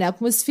vibe and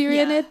atmosphere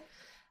in it.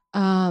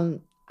 I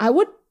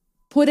would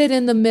put it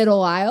in the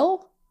middle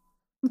aisle,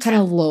 kind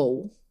of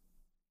low.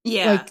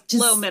 Yeah,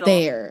 just low middle.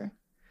 There.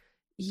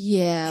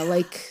 Yeah,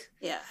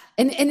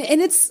 and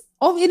it's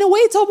in a way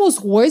it's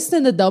almost worse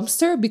than the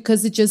dumpster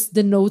because it just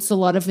denotes a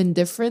lot of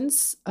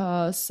indifference.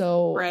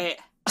 So right.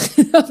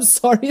 I'm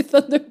sorry,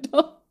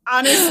 Thunderdome.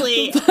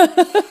 Honestly.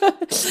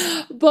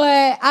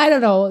 But I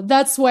don't know.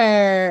 That's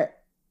where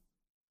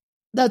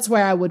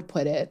I would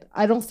put it.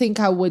 I don't think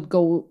I would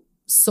go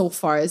so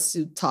far as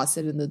to toss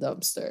it in the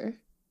dumpster.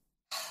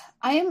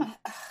 I'm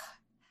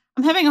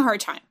having a hard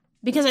time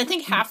because I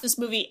think half this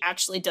movie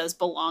actually does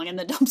belong in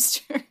the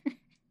dumpster.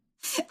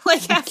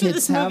 Like half of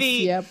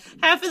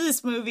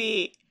this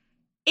movie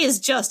is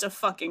just a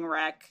fucking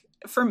wreck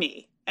for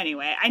me.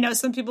 Anyway, I know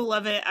some people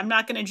love it. I'm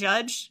not going to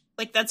judge.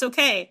 Like, that's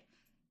okay.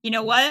 You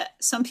know what?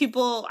 Some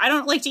people, I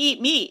don't like to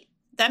eat meat.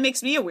 That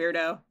makes me a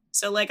weirdo.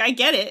 So, like, I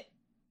get it.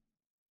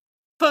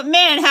 But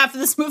man, half of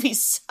this movie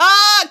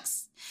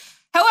sucks.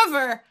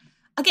 However,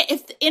 okay,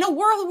 if in a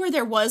world where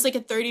there was like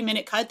a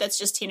 30-minute cut that's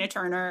just Tina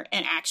Turner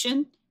and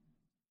action,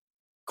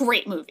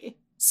 great movie.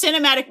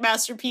 Cinematic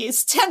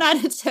masterpiece, 10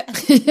 out of 10.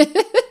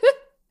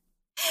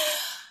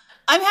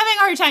 I'm having a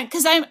hard time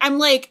because I'm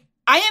like,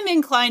 I am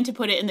inclined to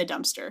put it in the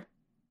dumpster.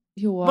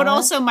 You are? But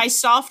also my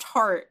soft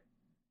heart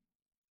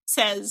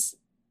says,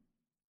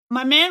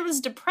 my man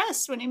was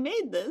depressed when he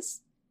made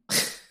this.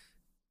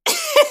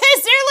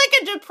 Is there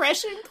like a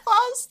depression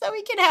clause that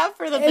we can have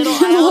for the middle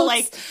aisle?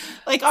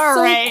 Like all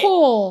so right,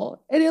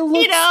 cool, and it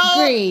looks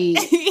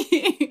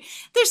great.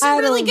 There's some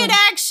really good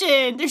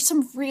action. There's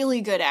some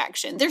really good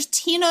action. There's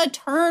Tina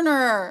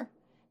Turner.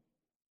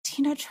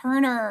 Tina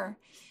Turner.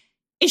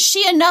 Is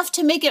she enough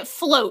to make it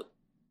float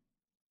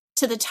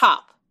to the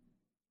top?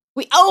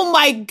 Oh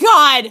my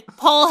God,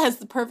 Paul has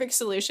the perfect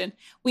solution.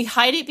 We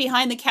hide it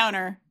behind the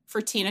counter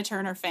for Tina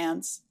Turner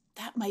fans.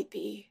 That might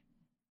be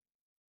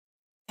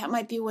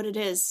what it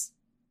is.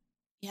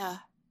 Yeah.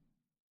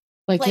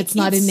 Like it's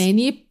not in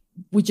any,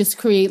 we just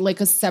create like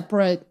a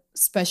separate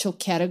special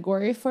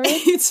category for it.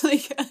 It's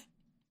like,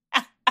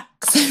 I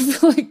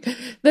feel like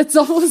that's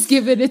almost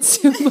giving it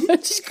too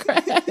much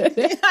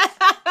credit.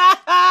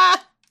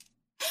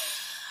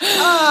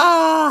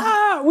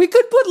 We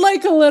could put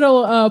like a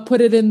little,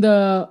 put it in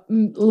the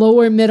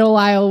lower middle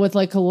aisle with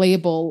like a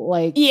label,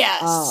 like,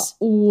 yes,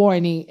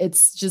 warning.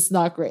 It's just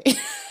not great.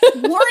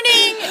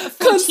 Warning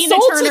for Tina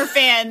Turner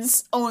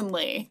fans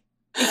only.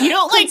 If you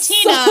don't like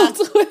Tina,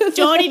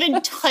 don't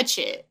even touch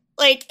it.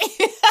 Like,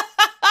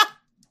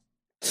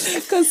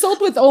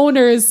 consult with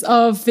owners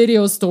of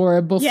video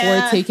store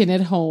before taking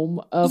it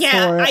home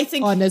for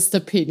honest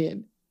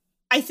opinion.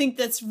 I think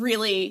that's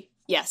really,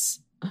 yes.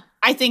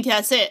 I think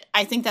that's it.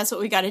 I think that's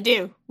what we got to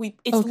do.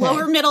 It's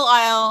lower middle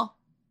aisle.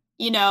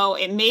 You know,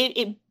 it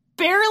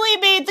barely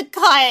made the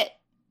cut,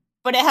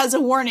 but it has a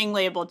warning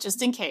label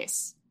just in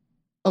case.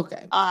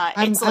 Okay.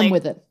 I'm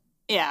with it.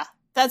 Yeah,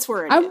 that's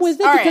where it is. I'm with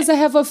it because I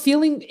have a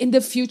feeling in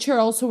the future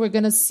also we're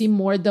going to see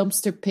more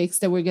dumpster picks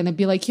that we're going to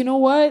be like, you know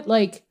what?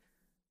 Like,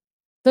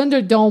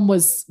 Thunderdome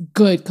was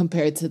good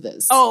compared to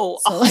this. Oh,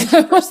 so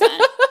 100%.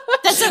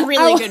 That's a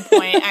really good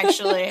point,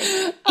 actually.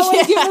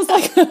 Give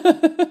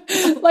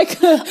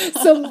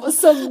us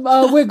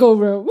some wiggle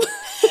room.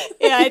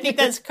 Yeah, I think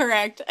that's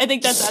correct. I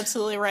think that's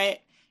absolutely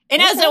right.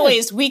 And as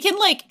always, we can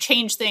like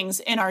change things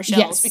in our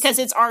shelves because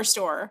it's our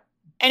store.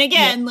 And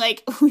again,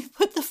 like we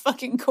put the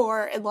fucking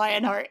core and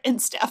Lionheart in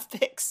staff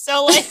picks.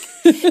 So like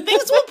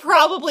things will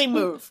probably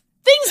move.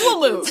 Things will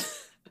move.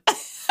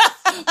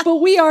 But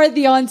we are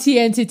the auntie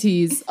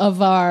entities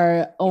of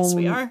our own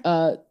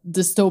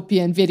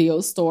dystopian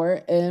video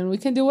store, and we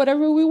can do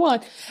whatever we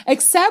want,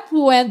 except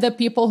when the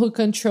people who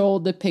control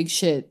the pig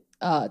shit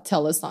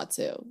tell us not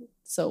to.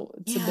 So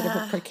it's a bit of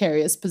a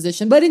precarious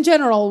position. But in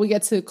general, we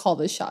get to call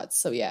the shots.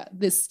 So yeah,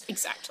 this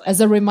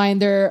as a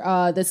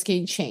reminder, this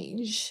can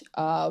change.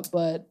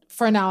 But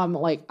for now,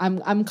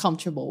 I'm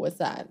comfortable with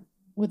that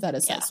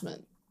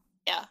assessment.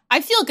 Yeah,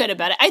 I feel good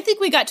about it. I think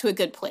we got to a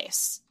good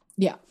place.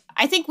 Yeah.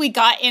 I think we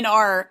got in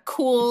our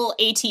cool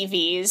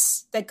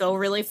ATVs that go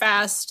really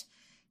fast,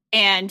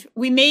 and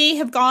we may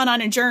have gone on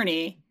a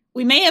journey.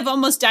 We may have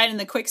almost died in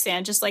the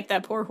quicksand, just like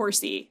that poor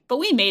horsey, but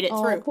we made it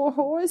through. Poor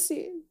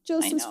horsey.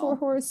 Justice for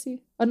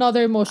horsey.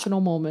 Another emotional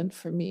moment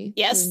for me.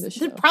 Yes,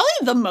 probably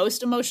the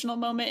most emotional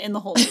moment in the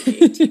whole movie,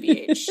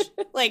 TBH.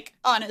 Like,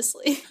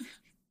 honestly.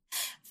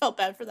 Felt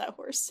bad for that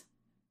horse.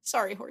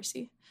 Sorry,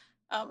 horsey.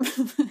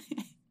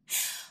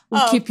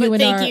 We'll keep you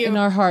in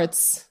our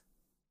hearts.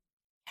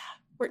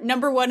 We're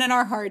number one in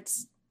our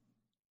hearts.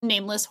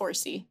 Nameless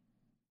horsey.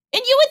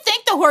 And you would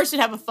think the horse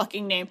would have a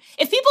fucking name.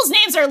 If people's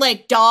names are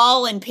like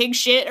doll and pig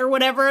shit or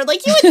whatever,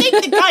 like you would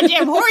think the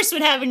goddamn horse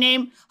would have a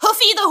name.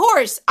 Hoofy the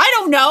horse. I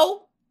don't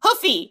know.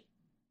 Hoofy.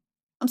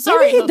 I'm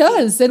sorry. Maybe he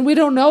does, and we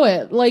don't know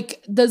it.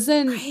 Like,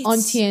 doesn't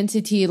Auntie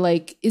Entity,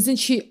 like, isn't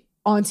she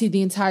Auntie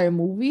the entire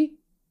movie?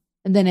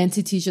 And then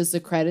Entity's just the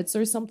credits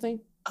or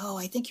something? Oh,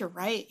 I think you're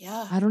right.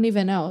 Yeah. I don't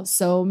even know.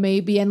 So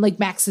maybe, and like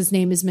Max's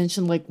name is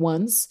mentioned like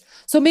once.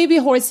 So maybe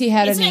Horsey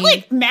had a name. Isn't it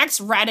like Max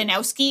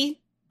Radanowski?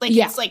 Like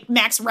it's like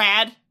Max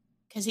Rad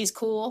because he's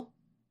cool,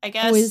 I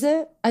guess. Oh, is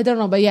it? I don't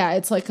know. But yeah,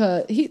 it's like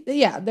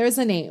there's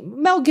a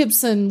name. Mel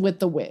Gibson with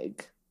the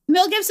wig.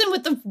 Mel Gibson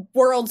with the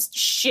world's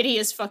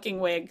shittiest fucking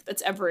wig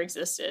that's ever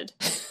existed.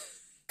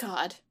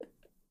 God.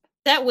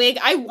 That wig,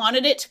 I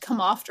wanted it to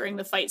come off during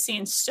the fight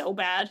scene so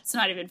bad. It's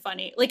not even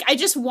funny. Like, I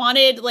just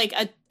wanted, like,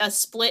 a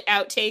split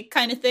outtake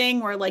kind of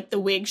thing where, like, the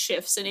wig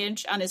shifts an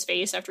inch on his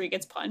face after he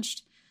gets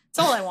punched.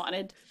 That's all I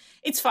wanted.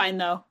 It's fine,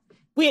 though.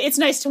 It's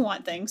nice to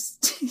want things.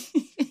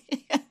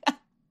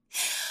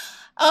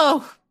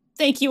 Oh,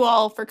 thank you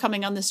all for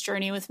coming on this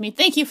journey with me.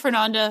 Thank you,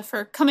 Fernanda,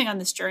 for coming on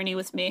this journey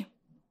with me.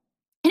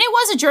 And it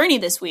was a journey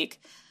this week.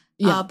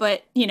 Yeah.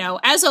 But, you know,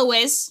 as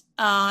always,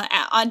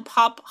 on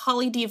Pop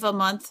Holly Diva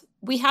Month,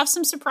 we have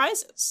some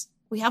surprises.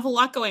 We have a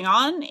lot going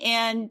on,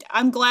 and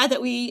I'm glad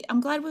we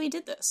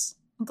did this.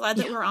 I'm glad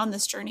that we're on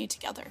this journey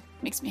together.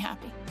 It makes me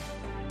happy.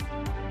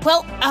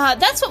 Well,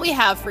 that's what we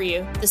have for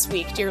you this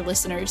week, dear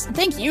listeners.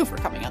 Thank you for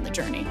coming on the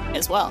journey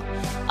as well.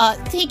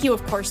 Thank you,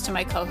 of course, to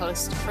my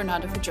co-host,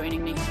 Fernanda, for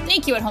joining me.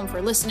 Thank you at home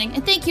for listening.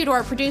 And thank you to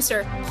our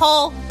producer,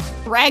 Paul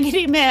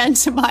Raggedy Man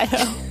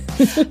Tamayo,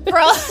 for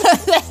all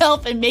the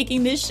help in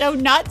making this show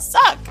not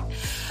suck.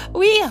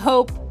 We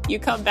hope you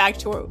come back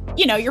to,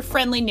 you know, your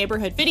friendly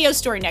neighborhood video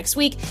store next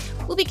week.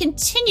 We'll be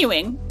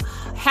continuing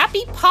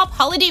Happy Pop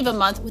Holidiva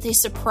Month with a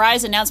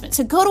surprise announcement.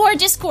 So go to our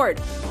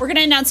Discord. We're going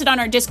to announce it on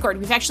our Discord.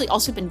 We've actually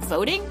also been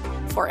voting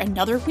for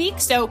another week.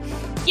 So,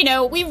 you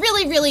know, we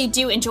really, really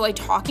do enjoy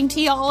talking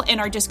to y'all, and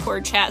our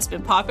Discord chat has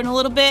been popping a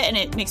little bit, and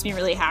it makes me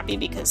really happy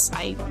because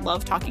I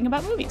love talking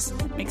about movies.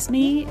 It makes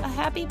me a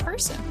happy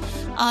person.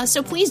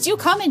 So please do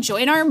come and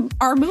join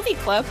our movie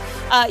club.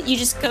 You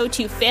just go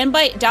to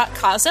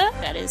fanbyte.casa,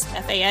 that is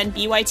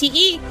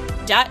fanbyte.casa,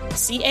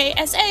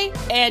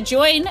 and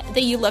join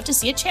the You Love to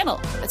See It channel.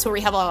 That's where we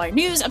have all our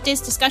news,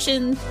 updates,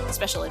 discussion,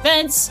 special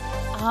events,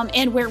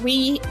 and where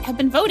we have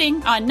been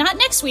voting on not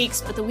next week's,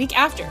 but the week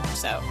after.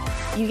 So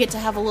you get to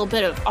have a little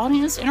bit of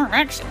audience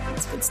interaction.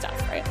 That's good stuff,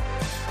 right?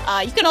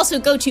 You can also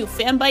go to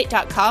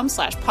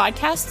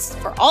fanbyte.com/podcasts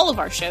for all of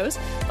our shows.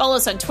 Follow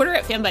us on Twitter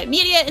at Fanbyte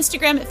Media,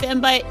 Instagram at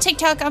Fanbyte,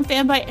 TikTok on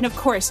Fanbyte, and of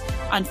course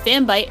on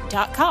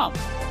fanbyte.com.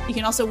 You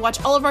can also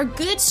watch all of our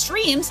good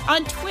streams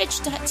on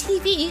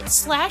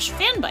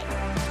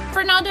twitch.tv/fanbyte.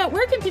 Fernanda,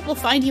 where can people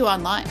find you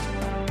online?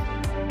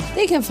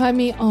 They can find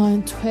me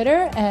on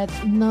Twitter at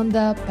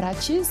Nanda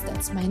Pratis.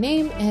 That's my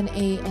name,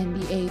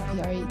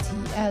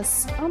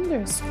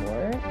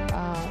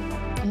 NandaPrats_.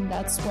 And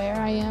that's where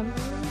I am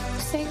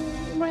saying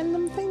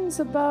random things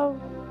about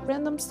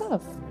random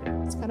stuff.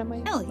 It's kind of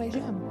my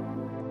jam.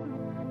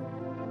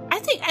 I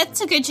think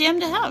that's a good jam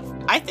to have.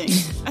 I think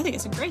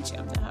it's a great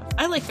jam to have.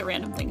 I like the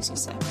random things you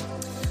say.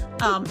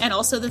 And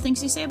also the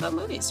things you say about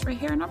movies right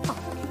here in our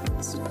podcast.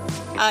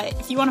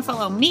 If you want to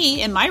follow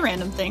me and my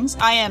random things,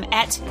 I am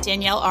at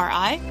Danielle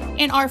R.I.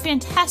 And our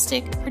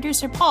fantastic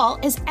producer, Paul,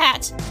 is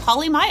at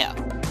Polly Mayo.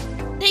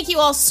 Thank you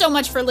all so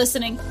much for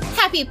listening.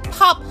 Happy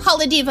Pop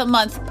Holidiva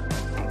Month.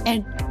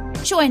 And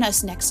join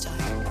us next time.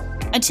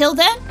 Until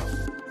then,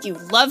 you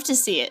love to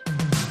see it.